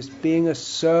practice, being a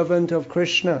servant of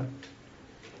Krishna.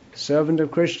 Servant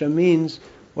of Krishna means,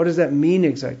 what does that mean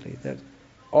exactly? That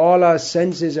all our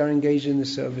senses are engaged in the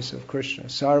service of Krishna.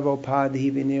 Sarvo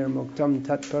padhi vinir muktam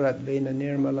tatparat vena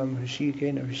nirmalam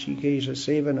hrishikena hrishikesha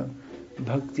sevana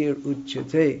bhaktir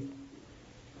uchyate.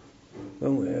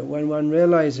 When one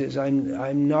realizes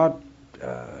I'm not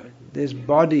this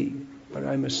body, but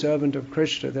I'm a servant of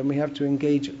Krishna, then we have to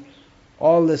engage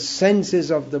all the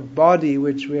senses of the body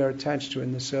which we are attached to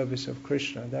in the service of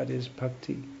Krishna. That is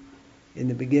bhakti in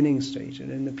the beginning stage.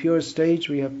 And in the pure stage,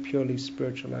 we have purely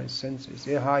spiritualized senses.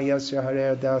 Eha yasya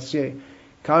harer dasye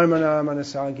karmana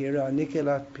manasagira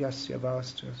nikila pyasya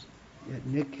vastas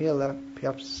nikila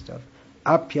pyapstav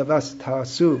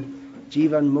apyavastasu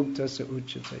jivan mukta sa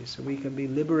uchate. So we can be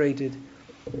liberated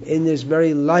in this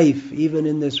very life, even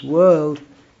in this world,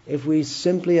 if we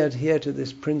simply adhere to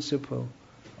this principle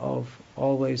of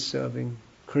always serving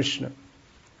Krishna.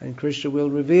 And Krishna will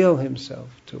reveal himself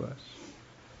to us.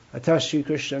 Atashi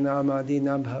Krishna namadi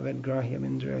nabhavet grahyam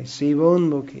indriya sivon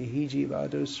mukhi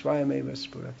hijivadu swayameva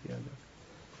spuratyada.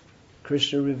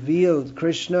 Krishna revealed,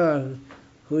 Krishna,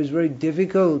 who is very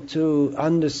difficult to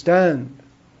understand,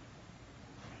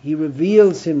 he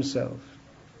reveals himself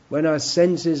when our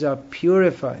senses are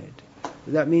purified.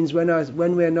 That means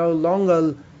when we are no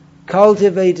longer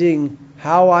cultivating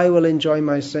how I will enjoy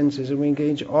my senses, and we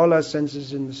engage all our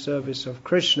senses in the service of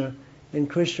Krishna, then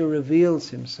Krishna reveals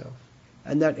himself.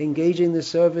 And that engaging the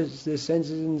senses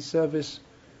in the service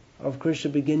of Krishna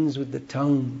begins with the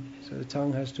tongue. So the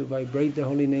tongue has to vibrate the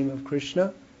holy name of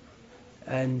Krishna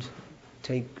and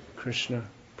take Krishna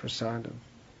prasadam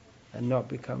and not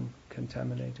become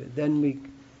contaminated. Then we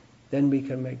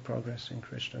can make progress in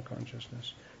Krishna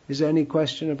consciousness. Is there any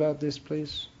question about this,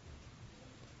 please?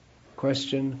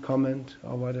 Question, comment,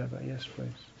 or whatever? Yes, please.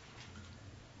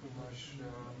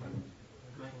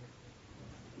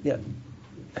 Yeah.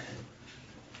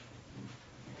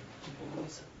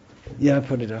 Yeah,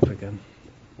 put it up again.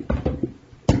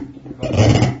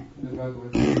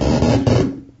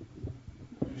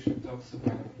 Krishna talks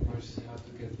about mercy, how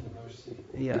to get the mercy.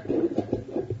 Yeah.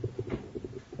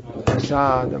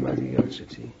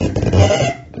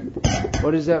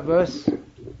 What is that verse?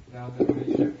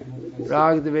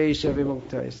 Ragdvesha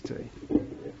vimukta istu.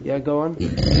 Yeah, go on.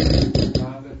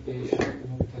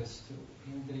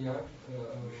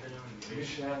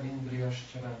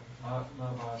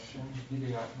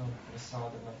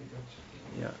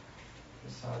 Yeah.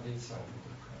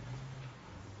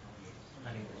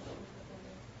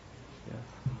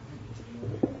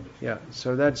 Yeah,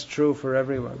 so that's true for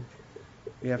everyone.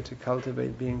 We have to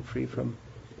cultivate being free from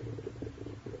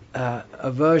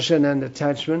aversion and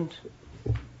attachment,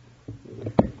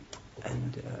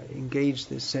 and engage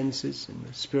the senses in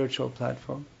the spiritual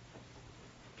platform.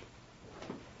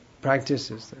 Practice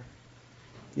is there.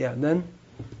 Yeah, and then?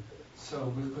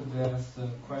 So we could ask the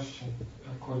question,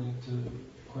 according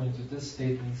to this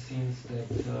statement, seems that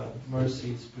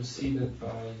mercy is preceded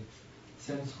by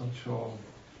sense control,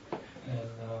 and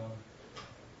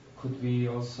could we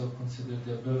also consider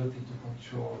the ability to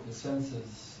control the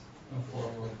senses a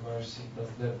form of mercy? Does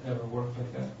that ever work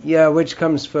like that? Yeah, which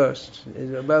comes first?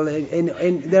 Well,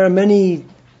 there are many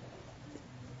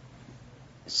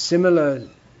similar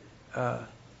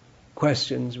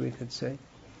questions, we could say.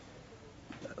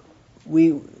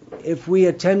 If we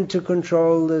attempt to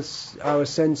control our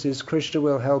senses, Krishna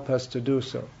will help us to do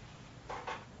so.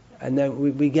 And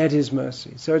then we get his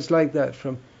mercy. So it's like that.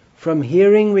 From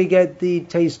hearing we get the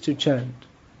taste to chant.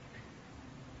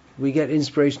 We get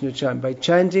inspiration to chant. By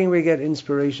chanting we get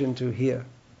inspiration to hear.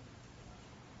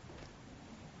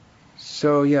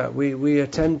 So we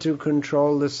attempt to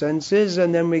control the senses,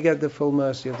 and then we get the full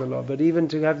mercy of the Lord. But even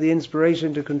to have the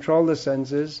inspiration to control the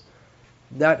senses,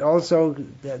 that also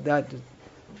that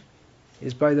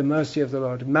is by the mercy of the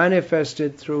Lord,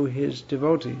 manifested through His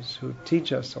devotees who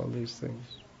teach us all these things.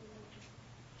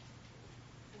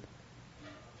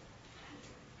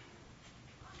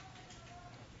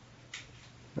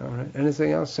 All right.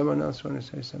 Anything else? Someone else want to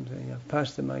say something? Yeah.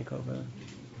 Pass the mic over.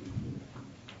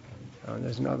 Oh,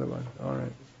 there's another one. All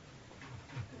right.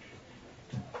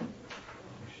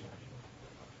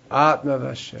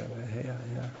 Atmavasya.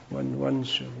 Yeah.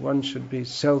 One should be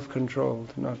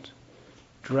self-controlled, not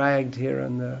dragged here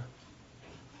and there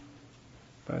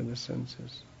by the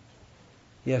senses.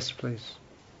 Yes, please.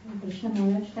 Krishna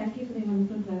Maharaj, thank you for the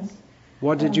wonderful class.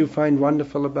 What did you find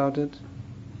wonderful about it?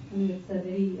 It's a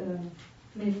very,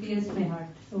 it pierced my heart.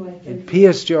 So It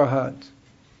pierced your heart.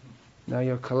 Now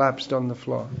you're collapsed on the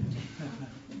floor.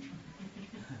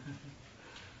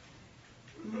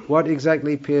 What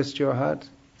exactly pierced your heart?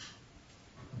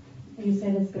 You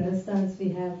said as Grahasthas we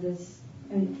have this,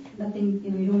 nothing,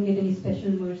 you don't get any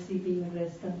special mercy being a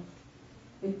Grahastha.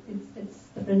 It's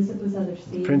the principles are the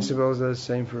same. Principles are the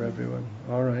same for everyone.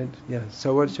 All right, yeah.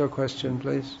 So what's your question,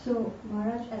 please? So,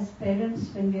 Maharaj, as parents,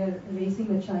 when we are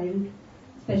raising a child,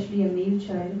 especially a male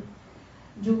child,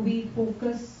 do we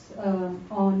focus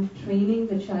on training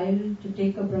the child to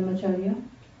take a Brahmacharya?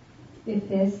 If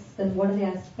yes, then what are the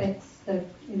aspects that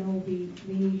we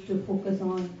need to focus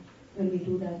on when we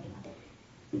do that?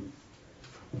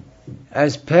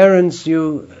 As parents,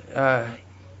 you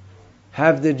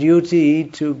have the duty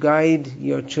to guide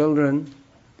your children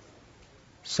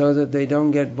so that they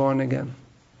don't get born again.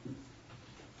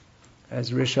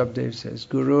 As Rishabdev says,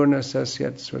 Guru na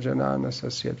sasyat swajana na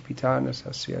sasyat pita na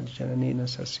sasyat janani na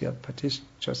sasyat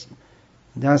patischas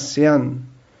nasyan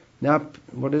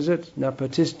what is it? Na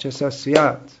patischya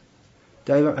sasyat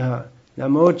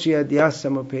namochya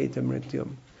dhyasamupeta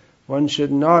mrityum. One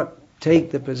should not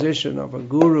take the position of a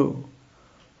guru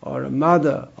or a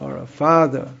mother or a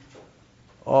father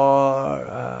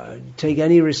or take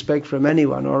any respect from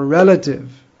anyone or a relative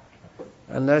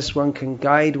unless one can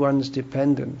guide one's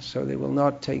dependents so they will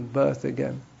not take birth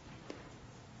again.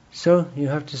 So you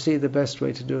have to see the best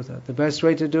way to do that. The best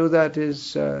way to do that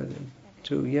is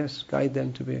to guide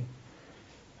them to be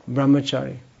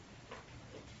brahmachari.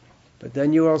 But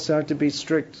then you also have to be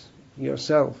strict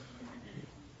yourself.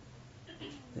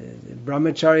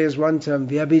 Brahmachari is one term,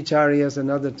 vyabhichari is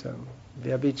another term.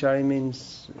 Vyabhichari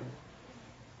means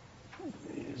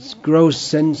gross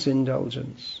sense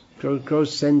indulgence.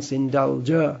 Gross sense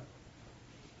indulger.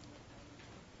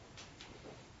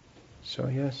 So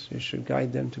yes, you should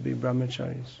guide them to be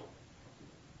brahmacharis.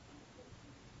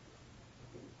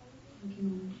 Thank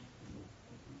you,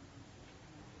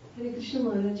 Hare Krishna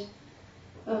Maharaj.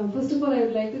 First of all, I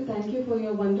would like to thank you for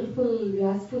your wonderful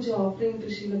Vyas Puja offering to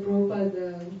Srila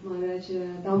Prabhupada Maharaj.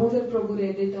 Damodar Prabhu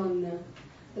read it on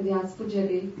the Vyas Puja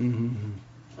day.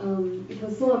 Mm-hmm. It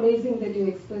was so amazing that you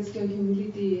expressed your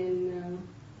humility, and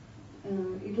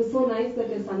it was so nice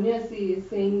that a sannyasi is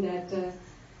saying that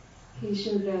he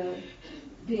should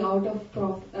be out of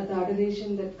the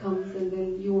adoration that comes, and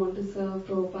then you want to serve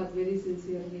Prabhupada very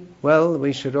sincerely. Well,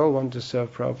 we should all want to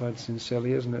serve Prabhupada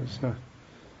sincerely, isn't it? So.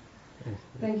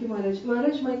 Thank you, Maharaj.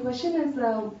 Maharaj, my question is,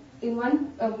 in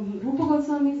one, Rupa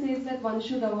Goswami says that one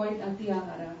should avoid ati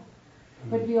ahara.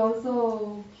 But we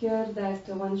also hear that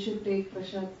one should take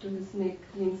prasad to his neck,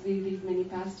 means we lead many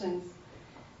pastimes.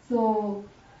 So,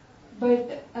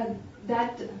 but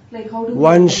that, like how do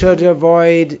one should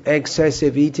avoid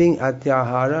excessive eating,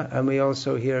 atyahara, and we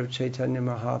also hear of Chaitanya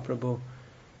Mahaprabhu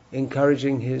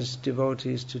encouraging his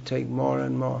devotees to take more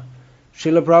and more.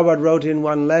 Srila Prabhupada wrote in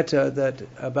one letter that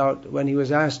about when he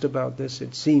was asked about this,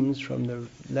 it seems from the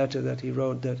letter that he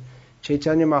wrote that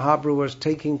Chaitanya Mahaprabhu was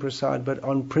taking prasad, but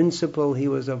on principle he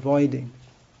was avoiding.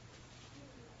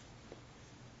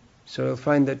 So you'll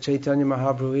find that Chaitanya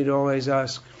Mahaprabhu, he'd always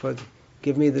ask for,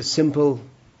 give me the simple,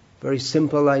 very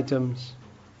simple items.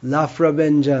 Lafra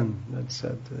benjan, that's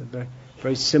very,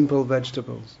 very simple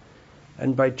vegetables.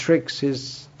 And by tricks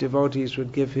his devotees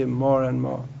would give him more and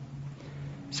more.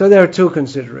 So there are two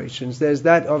considerations. There's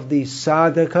that of the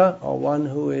sadhaka, or one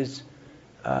who is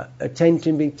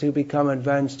attempting to become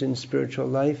advanced in spiritual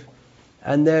life.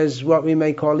 And there's what we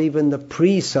may call even the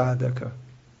pre-sadhaka.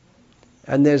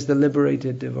 And there's the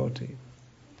liberated devotee.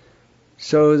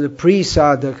 So the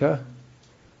pre-sadhaka,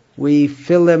 we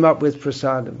fill them up with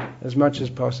prasadam as much as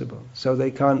possible, so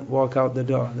they can't walk out the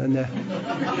door. Then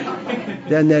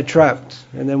they're trapped,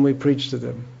 and then we preach to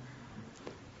them.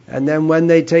 And then when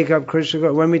we take up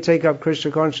Krishna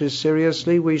consciousness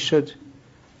seriously, we should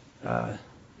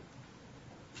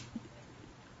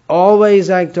always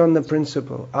act on the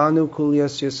principle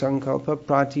anukulyasya sankalpa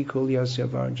pratikulyasya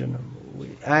varjanam. We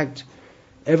act,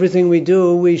 everything we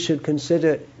do, we should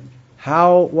consider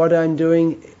what I'm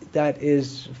doing that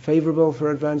is favorable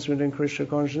for advancement in Krishna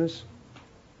consciousness,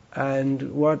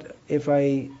 and what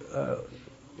I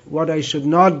should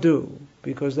not do,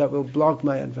 because that will block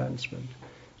my advancement.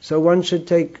 So one should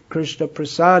take Krishna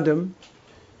prasadam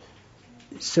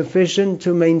sufficient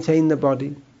to maintain the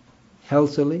body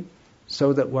healthily,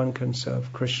 so that one can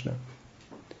serve Krishna.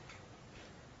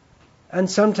 And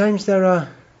sometimes there are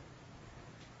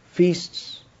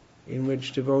feasts in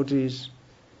which devotees,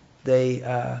 they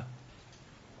are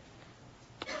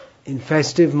in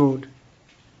festive mood,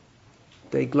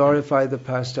 they glorify the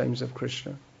pastimes of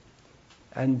Krishna.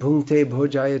 And bhungte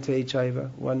bhojayate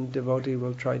chaiva, one devotee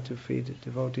will try to feed a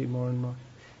devotee more and more.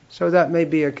 So that may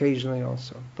be occasionally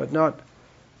also, but not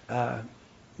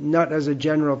as a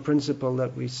general principle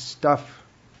that we stuff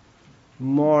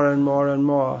more and more and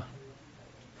more,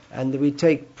 and we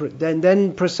take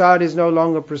then prasad is no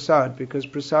longer prasad, because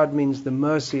prasad means the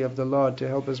mercy of the Lord to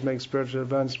help us make spiritual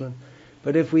advancement.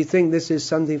 But if we think this is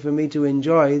something for me to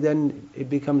enjoy, then it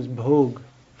becomes bhog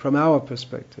from our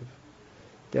perspective.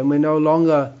 Then we're no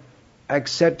longer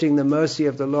accepting the mercy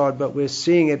of the Lord, but we're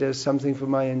seeing it as something for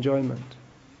my enjoyment.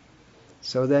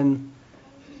 So then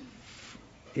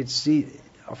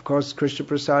of course, Krishna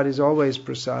Prasad is always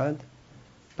Prasad,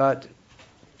 but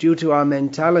due to our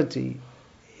mentality,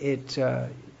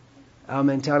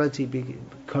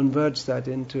 converts that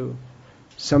into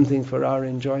something for our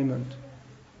enjoyment.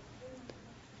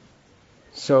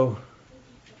 So,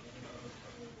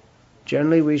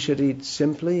 generally we should eat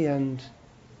simply and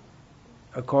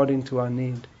according to our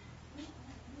need.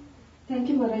 Thank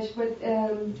you, Maharaj. But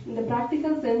in the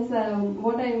practical sense,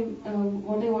 what I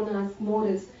want to ask more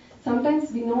is,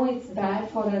 sometimes we know it's bad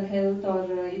for our health, or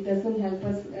it doesn't help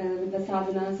us with the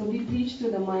sadhana, so we preach to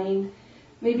the mind.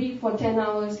 Maybe for 10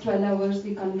 hours, 12 hours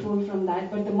we control from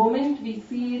that, but the moment we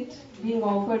see it being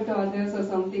offered to others or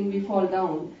something, we fall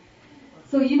down.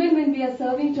 So even when we are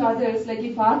serving to others, like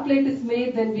if our plate is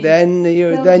made, then we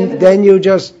then you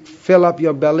just fill up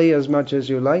your belly as much as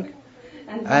you like,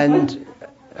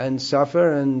 and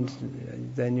suffer, and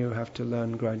then you have to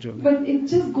learn gradually. But it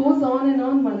just goes on,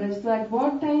 Maharaj. So at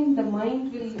what time the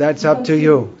mind will... That's up to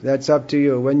you. That's up to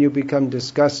you. When you become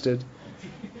disgusted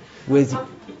with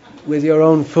your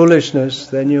own foolishness,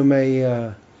 then you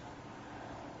may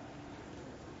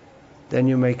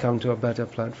come to a better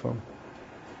platform.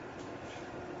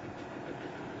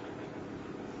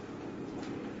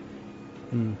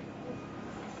 In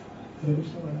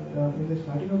the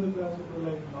starting of the class, it was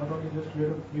like not only just we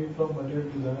are free from material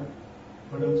desire,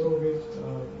 but also we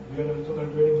are also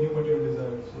cultivating new material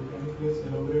desires. So can you please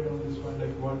elaborate on this one,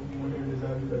 like what new material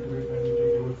desire we cultivate when we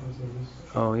take devotional service?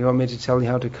 Oh, you want me to tell you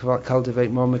how to cultivate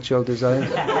more material desires?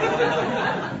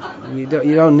 You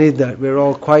don't need that. We're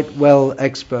all quite well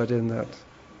expert in that.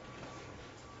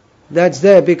 That's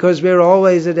there because we're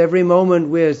always, at every moment,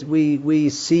 we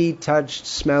see, touch,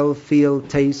 smell, feel,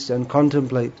 taste, and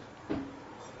contemplate.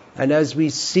 And as we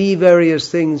see various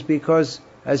things,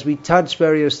 as we touch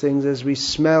various things, as we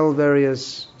smell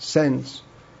various scents,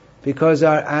 because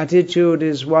our attitude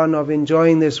is one of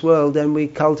enjoying this world, then we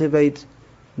cultivate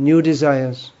new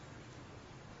desires,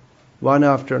 one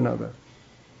after another.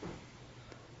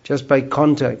 Just by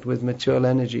contact with material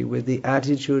energy, with the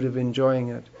attitude of enjoying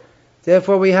it.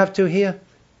 Therefore we have to hear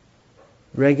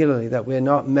regularly that we're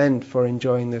not meant for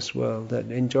enjoying this world, that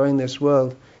enjoying this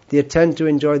world, the attempt to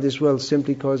enjoy this world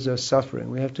simply causes us suffering.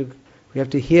 We have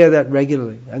to hear that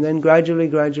regularly, and then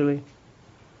gradually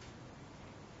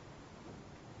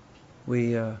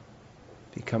we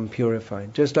become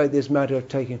purified. Just like this matter of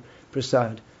taking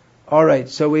prasad. All right,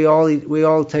 so we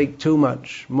all take too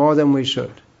much, more than we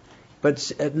should,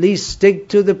 but at least stick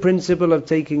to the principle of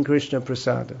taking Krishna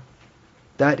prasada.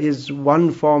 That is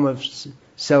one form of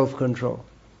self-control.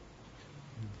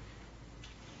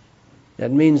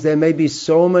 That means there may be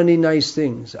so many nice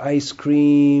things, ice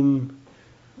cream,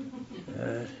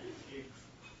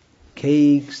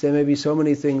 cakes, there may be so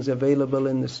many things available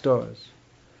in the stores.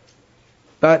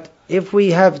 But if we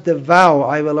have the vow,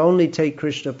 I will only take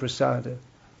Krishna prasada,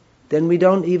 then we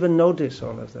don't even notice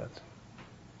all of that.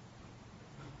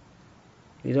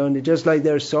 Just like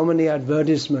there are so many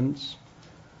advertisements,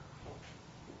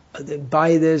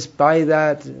 buy this, buy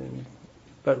that,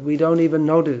 but we don't even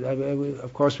notice.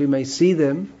 Of course, we may see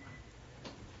them,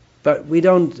 but we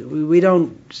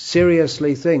don't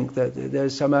seriously think that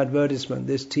there's some advertisement.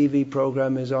 This TV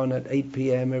program is on at 8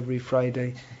 p.m. every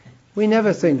Friday. We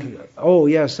never think, oh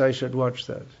yes, I should watch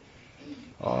that.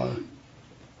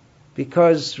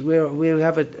 Because we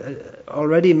have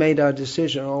already made our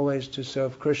decision always to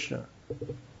serve Krishna.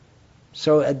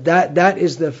 So that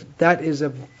is a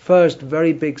first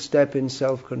very big step in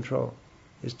self-control,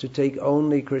 is to take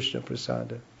only Krishna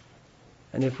prasada.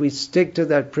 And if we stick to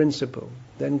that principle,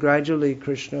 then gradually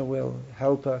Krishna will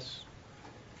help us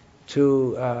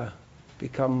to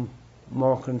become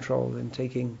more controlled in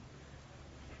taking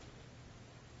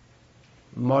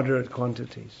moderate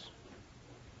quantities.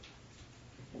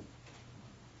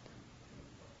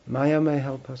 Maya may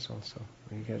help us also.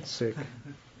 We get sick.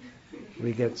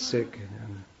 We get sick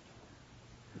and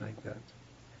like that.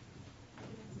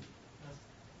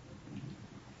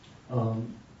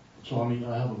 Swami,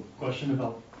 I have a question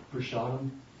about prasadam.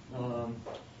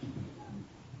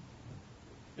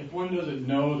 If one doesn't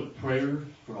know the prayer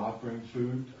for offering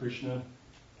food to Krishna,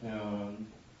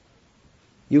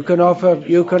 you can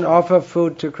offer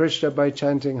food to Krishna by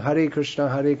chanting Hare Krishna,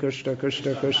 Krishna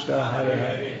Krishna, Hare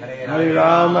Hare, Hare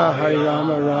Rama,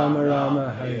 Rama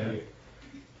Rama, Hare Hare.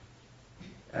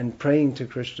 And praying to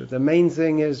Krishna. The main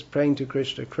thing is praying to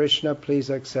Krishna. Krishna, please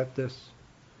accept this.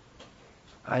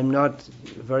 I'm not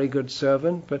a very good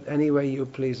servant, but anyway, you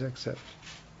please accept.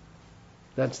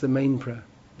 That's the main prayer,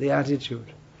 the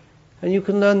attitude. And you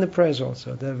can learn the prayers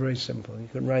also. They're very simple. You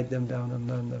can write them down and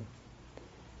learn them.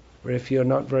 Or if you're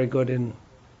not very good in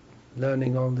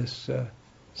learning all this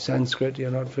Sanskrit,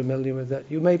 you're not familiar with that,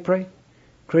 you may pray,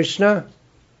 Krishna,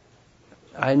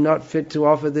 I'm not fit to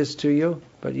offer this to you,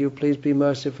 but you please be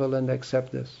merciful and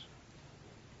accept this.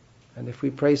 And if we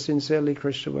pray sincerely,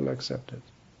 Krishna will accept it.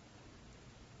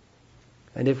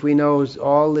 And if we know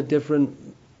all the different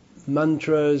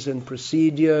mantras and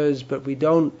procedures, but we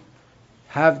don't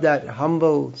have that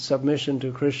humble submission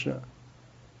to Krishna,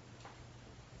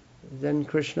 then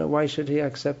Krishna, why should he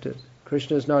accept it?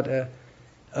 Krishna is not a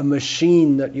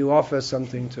machine that you offer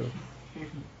something to.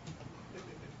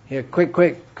 Here,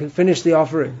 quick, finish the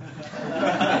offering.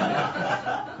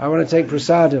 I want to take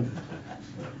prasadam,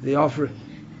 the offering.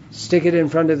 Stick it in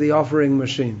front of the offering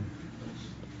machine.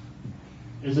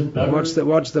 Is it better?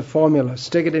 What's the formula?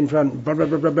 Stick it in front.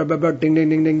 Ding, ding,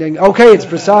 ding, ding, ding. Okay, it's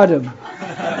prasadam.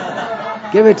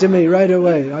 Give it to me right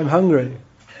away. I'm hungry.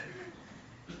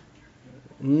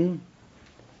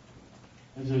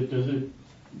 Does it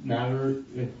matter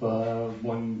if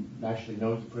one actually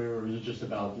knows the prayer, or is it just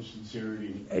about the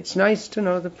sincerity? It's nice to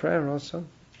know the prayer also.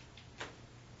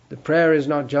 The prayer is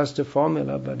not just a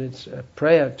formula, but it's a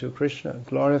prayer to Krishna,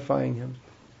 glorifying Him.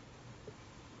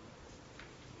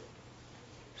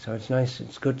 So it's nice,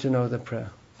 it's good to know the prayer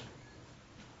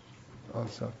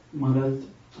also. Maharaj,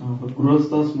 for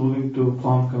Grosthas moving to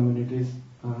farm communities,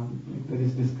 there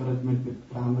is discouragement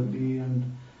with family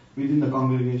and within the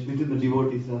congregation, within the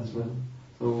devotees as well.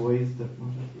 So why is that,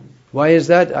 Maharaj? Why is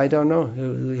that? I don't know.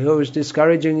 Who is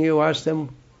discouraging you? Ask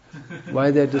them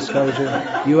why they're discouraging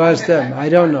you. You ask them. I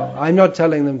don't know. I'm not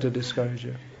telling them to discourage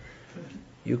you.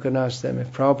 You can ask them.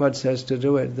 If Prabhupada says to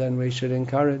do it, then we should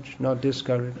encourage, not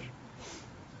discourage.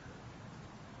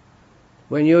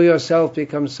 When you yourself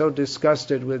become so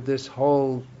disgusted with this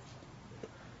whole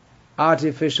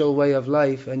artificial way of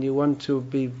life, and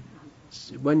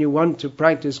when you want to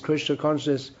practice Krishna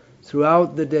consciousness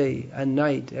throughout the day and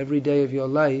night, every day of your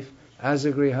life, as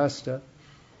a grihasta,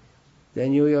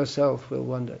 then you yourself will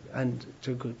want and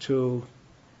to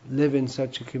live in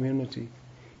such a community.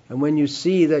 And when you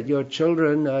see that your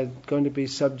children are going to be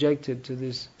subjected to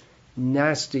this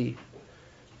nasty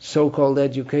so-called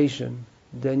education,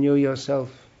 then you yourself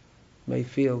may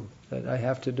feel that I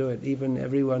have to do it. Even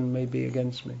everyone may be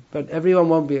against me. But everyone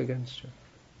won't be against you.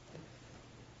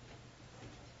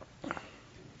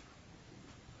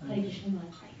 Hare Krishna.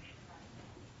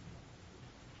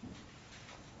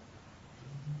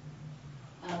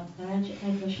 Maharaj,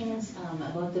 my question is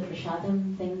about the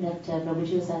prasadam thing that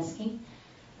Prabhuji was asking.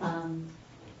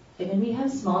 When we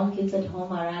have small kids at home,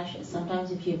 Maharaj,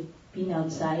 sometimes if you've been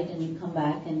outside and you come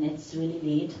back and it's really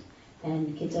late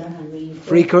and kids are hungry.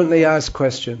 Frequently asked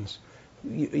questions.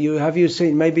 Have you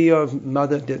seen, maybe your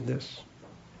mother did this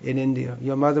in India.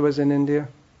 Your mother was in India?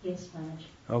 Yes, Maharaj.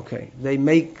 Okay. They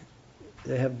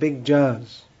have big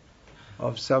jars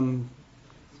of some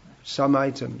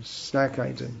items, snack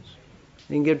items.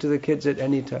 You can give to the kids at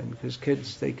any time, because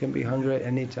kids, they can be hungry at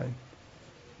any time.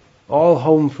 All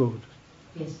home food.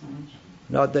 Yes, Maharaj.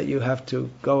 Not that you have to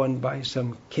go and buy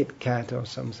some Kit Kat or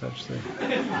some such thing.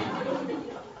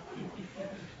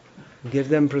 Give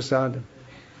them prasadam.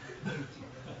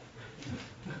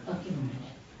 Okay.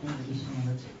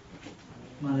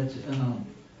 Maharaj,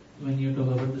 when you talk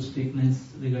about the strictness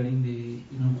regarding the,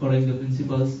 following the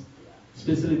principles,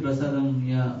 especially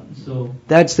prasadam, so...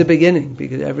 That's the beginning,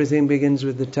 because everything begins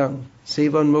with the tongue.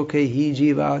 Sevan mukhe hi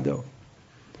jivado.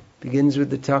 Begins with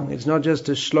the tongue. It's not just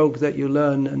a shlok that you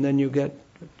learn and then you get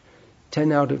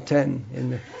 10 out of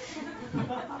 10.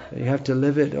 You have to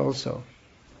live it also.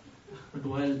 But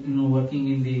while, working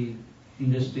in the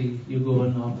industry, you go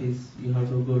in office, you have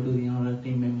to go to the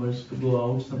team members to go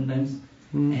out sometimes.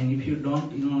 And if you don't,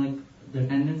 the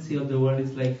tendency of the world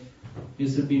is like, you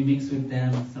should be mixed with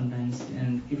them sometimes.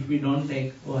 And if we don't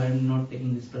take, I'm not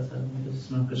taking this prasadam because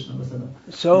it's not Krishna prasadam.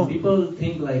 So people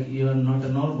think like you are not a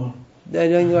normal. They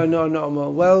think you are not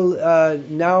normal. Well,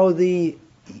 now the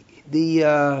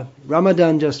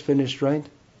Ramadan just finished, right?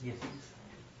 Yes.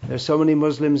 There's so many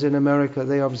Muslims in America,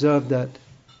 they observe that.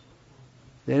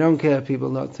 They don't care people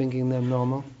not thinking them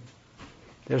normal.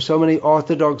 There's so many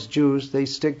Orthodox Jews, they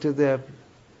stick to their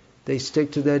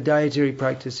dietary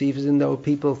practice even though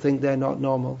people think they're not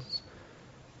normal.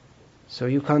 So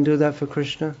you can't do that for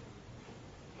Krishna?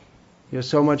 You're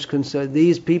so much concerned.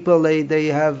 These people, they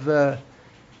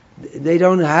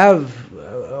don't have,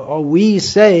 or we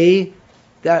say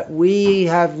that we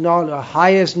have not a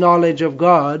highest knowledge of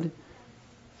God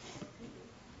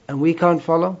and we can't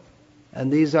follow.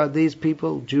 And these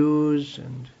people, Jews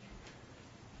and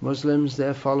Muslims,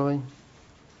 they're following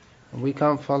and we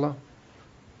can't follow.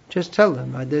 Just tell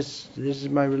them, this is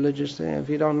my religious thing. If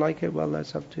you don't like it, well,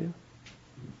 that's up to you.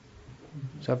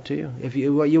 It's up to you. If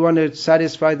you want to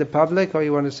satisfy the public or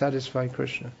you want to satisfy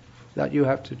Krishna, that you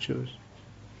have to choose.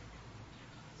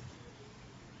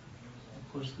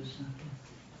 Of course, Krishna.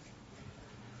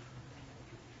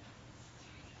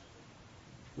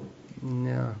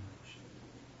 Yeah.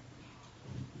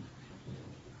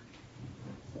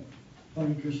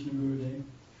 Hare Krishna Gurudev,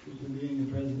 for being in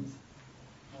your presence.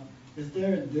 Is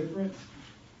there a difference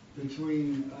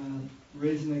between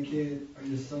raising a kid or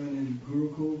your son in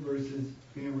Gurukul versus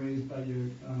being raised by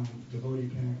your devotee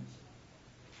parents?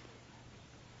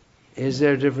 Is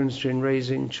there a difference between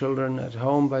raising children at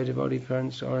home by devotee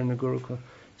parents or in a Gurukul?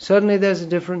 Certainly there's a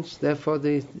difference. Therefore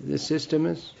the system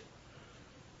is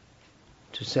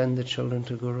to send the children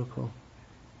to Gurukul.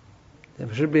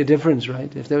 There should be a difference,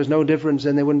 right? If there was no difference,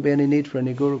 then there wouldn't be any need for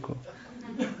any Gurukul.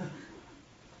 Could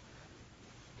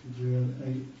you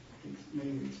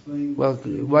maybe explain? Well,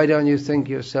 why don't you think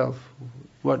yourself?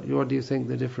 What do you think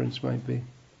the difference might be?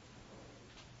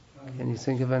 Can you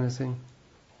think of anything?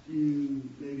 You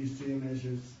maybe see him as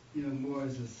your, more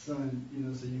as a son,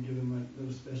 so you give him like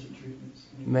little special treatments.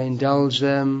 You may indulge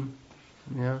them,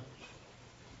 yeah.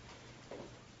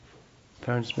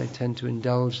 Parents may tend to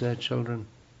indulge their children.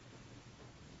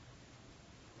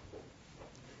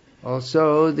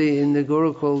 Also, in the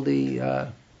Gurukul,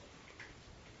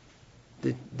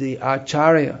 the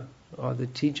acharya or the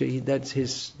teacher, that's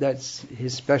his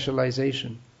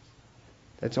specialization.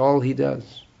 That's all he does.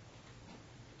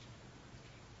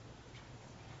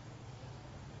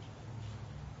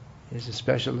 He's a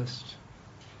specialist.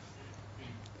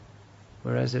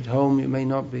 Whereas at home you may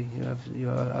not be. You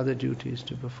have other duties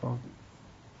to perform.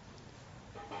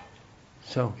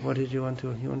 So, what did you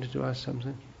wanted to ask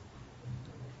something?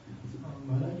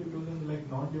 Maharaj, you told them like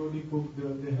non-devotee cook,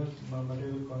 they have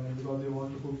material content because they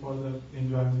want to cook for the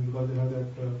enjoyment, because they have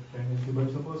that tendency.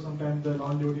 But suppose sometimes the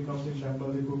non-devotee comes in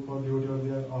temple, they cook for devotee or they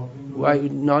are offering. Why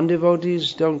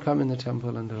non-devotees don't come in the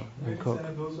temple and cook?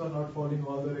 And those who are not following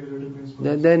all the regulative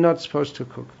principles. They're not supposed to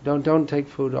cook. Don't take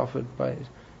food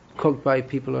cooked by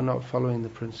people who are not following the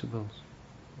principles.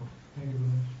 Thank you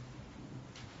very much.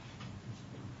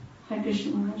 Hare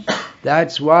Krishna Maharaj.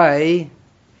 That's why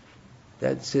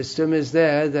that system is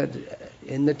there, that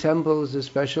in the temples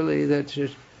especially, that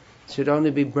should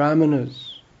only be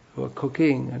brahmanas who are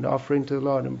cooking and offering to the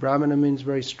Lord. And brahmana means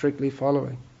very strictly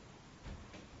following.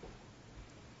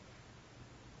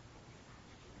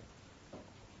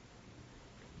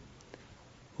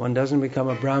 One doesn't become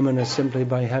a brahmana simply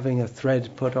by having a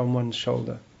thread put on one's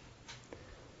shoulder.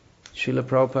 Srila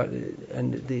Prabhupada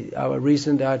and our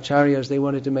recent acharyas, they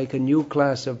wanted to make a new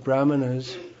class of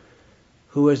brahmanas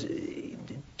who was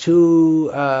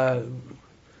to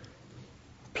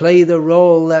play the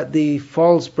role that the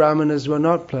false brahmanas were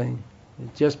not playing.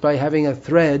 Just by having a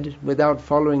thread without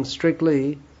following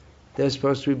strictly, they're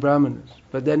supposed to be brahmanas.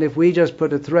 But then if we just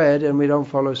put a thread and we don't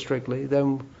follow strictly,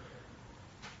 then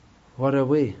what are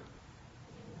we?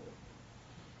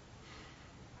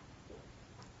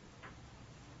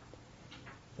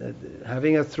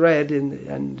 Having a thread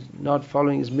and not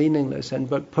following is meaningless,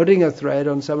 but putting a thread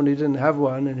on someone who didn't have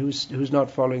one and who's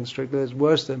not following strictly is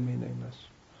worse than meaningless.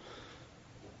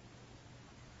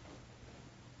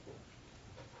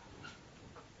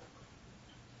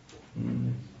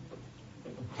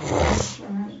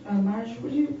 Maharaj,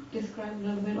 would you describe a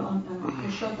little bit on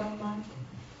Purushottam month?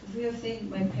 Because we have seen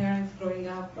my parents growing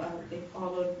up, they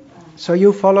followed... So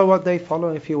you follow what they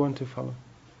follow if you want to follow.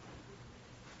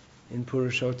 In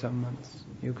Purushottam months,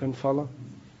 you can follow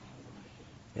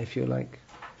if you like.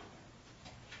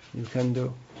 You can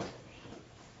do.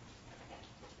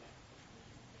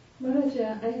 Maharaj,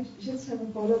 I just have a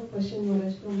follow-up question,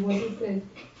 Maharaj, from what you said.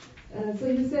 So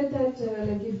you said that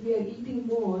like if we are eating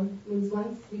more, means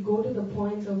once we go to the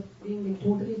point of being like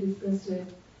totally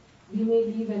disgusted, we may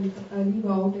leave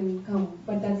out and come.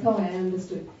 But that's how I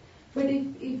understood. But if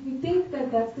we think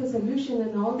that that's the solution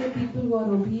and all the people who are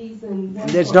obese and...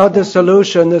 It's not the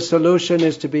solution. The solution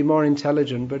is to be more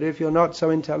intelligent. But if you're not so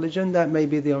intelligent, that may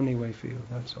be the only way for you.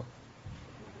 That's all.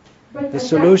 But The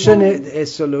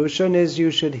solution is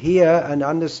you should hear and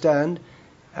understand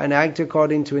and act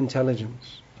according to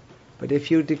intelligence. But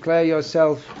if you declare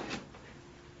yourself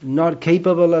not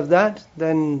capable of that,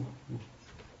 then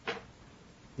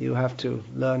you have to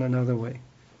learn another way.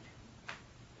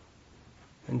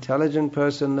 Intelligent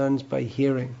person learns by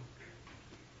hearing.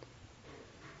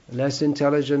 A less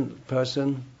intelligent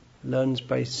person learns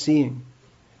by seeing.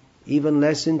 Even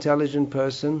less intelligent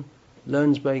person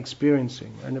learns by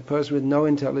experiencing. And a person with no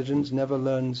intelligence never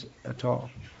learns at all.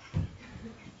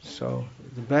 So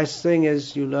the best thing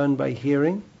is you learn by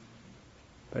hearing.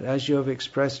 But as you have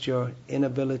expressed your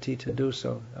inability to do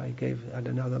so, I gave at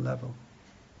another level.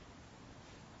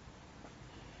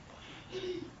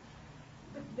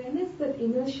 But when is that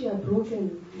inertia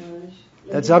broken, Maharaj?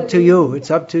 That's up to you.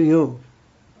 It's up to you.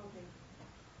 Okay.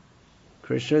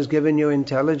 Krishna has given you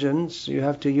intelligence, you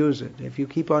have to use it. If you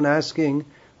keep on asking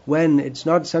when, it's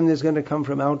not something that's going to come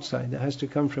from outside. It has to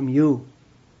come from you.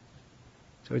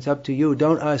 So it's up to you.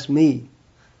 Don't ask me.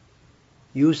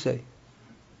 You say.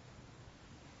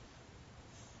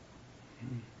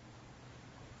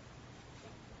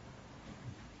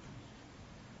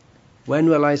 When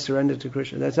will I surrender to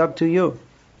Krishna? That's up to you.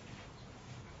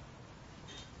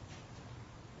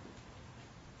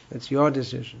 It's your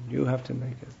decision. You have to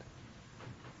make it.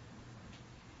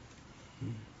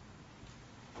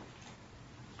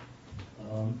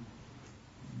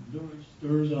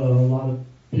 There's a lot of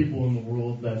people in the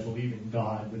world that believe in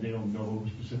God, but they don't know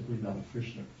specifically about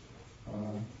Krishna.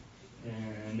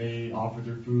 And they offer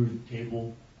their food at the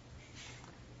table.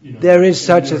 There is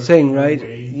such a thing, right?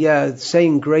 Yeah,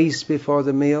 saying grace before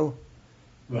the meal.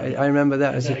 Right. I remember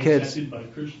that as a kid.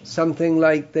 Something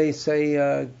like they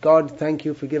say, God, thank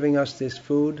you for giving us this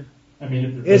food.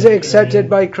 Is it accepted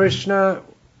by Krishna?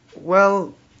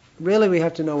 Well, really we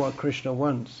have to know what Krishna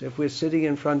wants. If we're sitting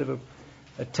in front of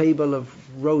a table of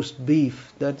roast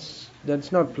beef, that's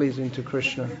not pleasing to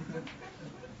Krishna.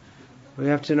 We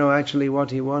have to know actually what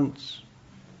he wants.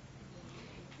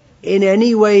 In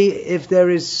any way, if there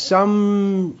is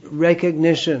some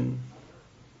recognition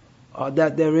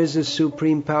that there is a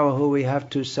supreme power who we have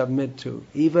to submit to,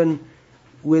 even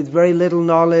with very little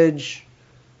knowledge,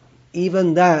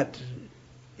 even that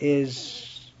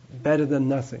is better than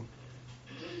nothing.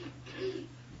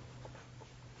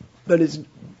 But it's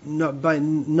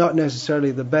not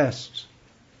necessarily the best.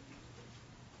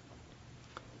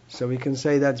 So we can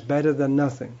say that's better than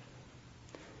nothing.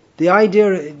 The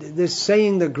idea, this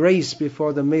saying the grace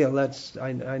before the meal, that's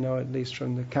I know at least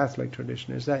from the Catholic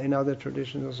tradition. Is that in other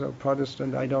traditions also?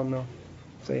 Protestant, I don't know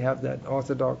if they have that.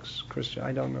 Orthodox, Christian,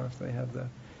 I don't know if they have that.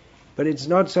 But it's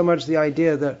not so much the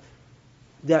idea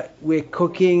that we're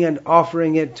cooking and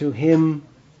offering it to Him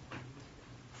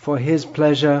for His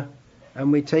pleasure,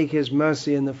 and we take His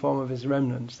mercy in the form of His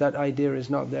remnants. That idea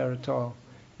is not there at all.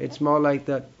 It's more like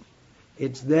that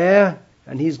it's there,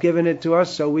 and He's given it to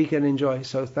us so we can enjoy.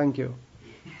 So thank you.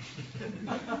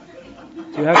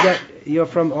 Do you have that? You're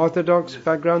from Orthodox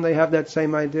background. They have that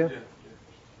same idea.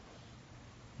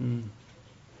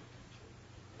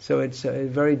 So it's a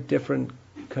very different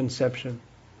conception.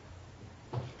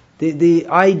 The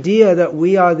idea that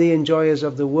we are the enjoyers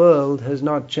of the world has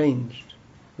not changed.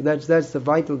 That's the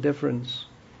vital difference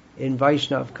in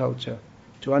Vaishnav culture.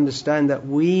 To understand that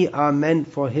we are meant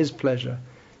for His pleasure.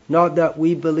 Not that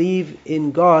we believe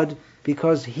in God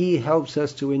because He helps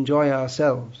us to enjoy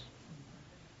ourselves.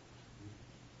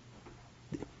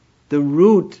 The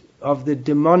root of the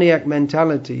demoniac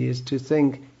mentality is to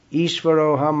think,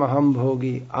 Ishvaro aham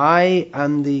bhogi. I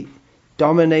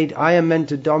am meant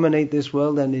to dominate this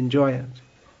world and enjoy it.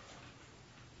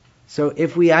 So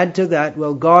if we add to that,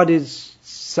 well, God is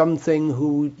something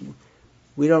who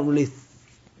we don't really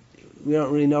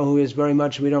know who is very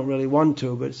much, we don't really want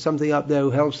to, but something up there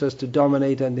who helps us to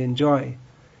dominate and enjoy.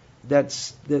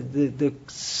 That's the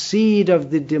seed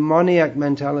of the demoniac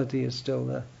mentality is still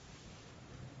there.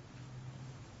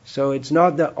 So it's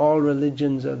not that all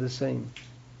religions are the same.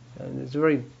 And there's a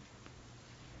very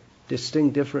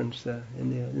distinct difference there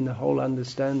in the whole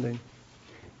understanding.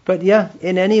 But yeah,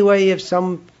 in any way,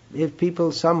 if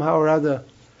people somehow or other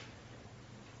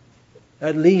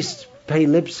at least pay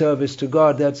lip service to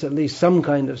God, that's at least some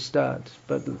kind of start.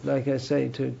 But like I say,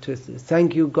 to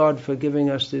thank you, God, for giving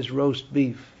us this roast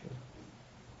beef.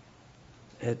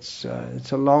 It's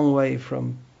a long way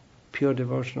from pure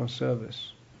devotional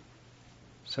service.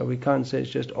 So we can't say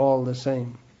it's just all the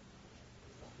same.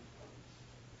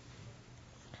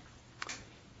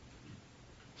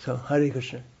 So Hare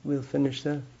Krishna, we'll finish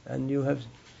there, and you have